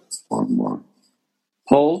 1-1.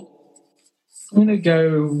 Paul? I'm going to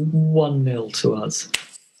go 1-0 to us.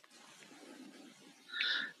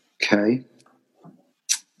 Okay.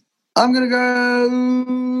 I'm going to go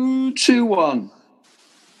 2-1.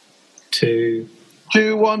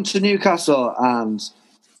 2-1 to Newcastle, and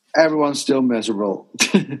everyone's still miserable.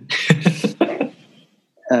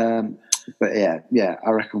 But yeah, I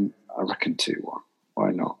reckon 2-1.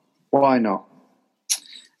 Why not?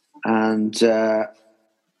 And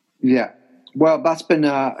well, that's been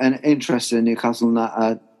an interesting Newcastle, and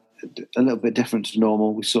that a little bit different to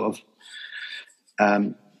normal. We sort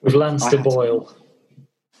of with Lance Boyle.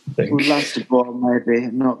 With Lance Boyle,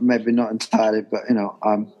 maybe not entirely, but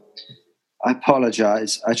I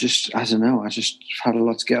apologise. I don't know. I just had a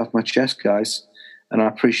lot to get off my chest, guys, and I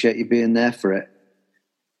appreciate you being there for it.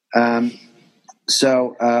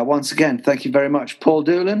 So once again, thank you very much, Paul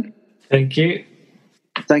Doolan. Thank you.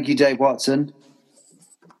 Thank you, Dave Watson.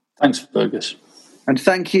 Thanks, Fergus. And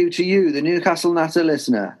thank you to you, the Newcastle Natter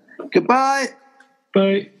listener. Goodbye.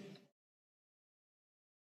 Bye.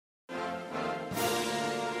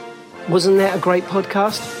 Wasn't that a great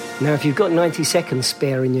podcast? Now, if you've got 90 seconds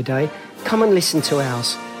spare in your day, come and listen to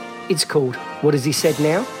ours. It's called What Has He Said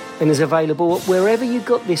Now? And is available wherever you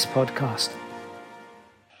got this podcast.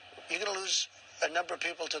 You're going to lose a number of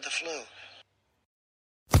people to the flu.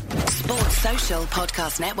 Sports Social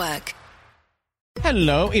Podcast Network.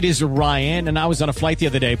 Hello, it is Ryan, and I was on a flight the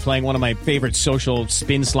other day playing one of my favorite social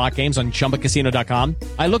spin slot games on ChumbaCasino.com.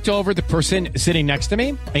 I looked over at the person sitting next to me,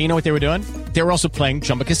 and you know what they were doing? They were also playing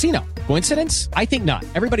Chumba Casino. Coincidence? I think not.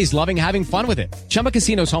 Everybody's loving having fun with it. Chumba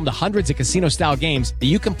Casino is home to hundreds of casino-style games that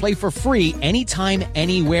you can play for free anytime,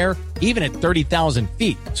 anywhere, even at 30,000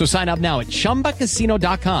 feet. So sign up now at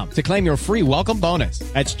ChumbaCasino.com to claim your free welcome bonus.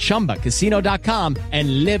 That's ChumbaCasino.com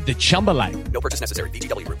and live the Chumba life. No purchase necessary.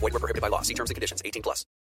 VGW. Void where prohibited by law. See terms and conditions. 18+.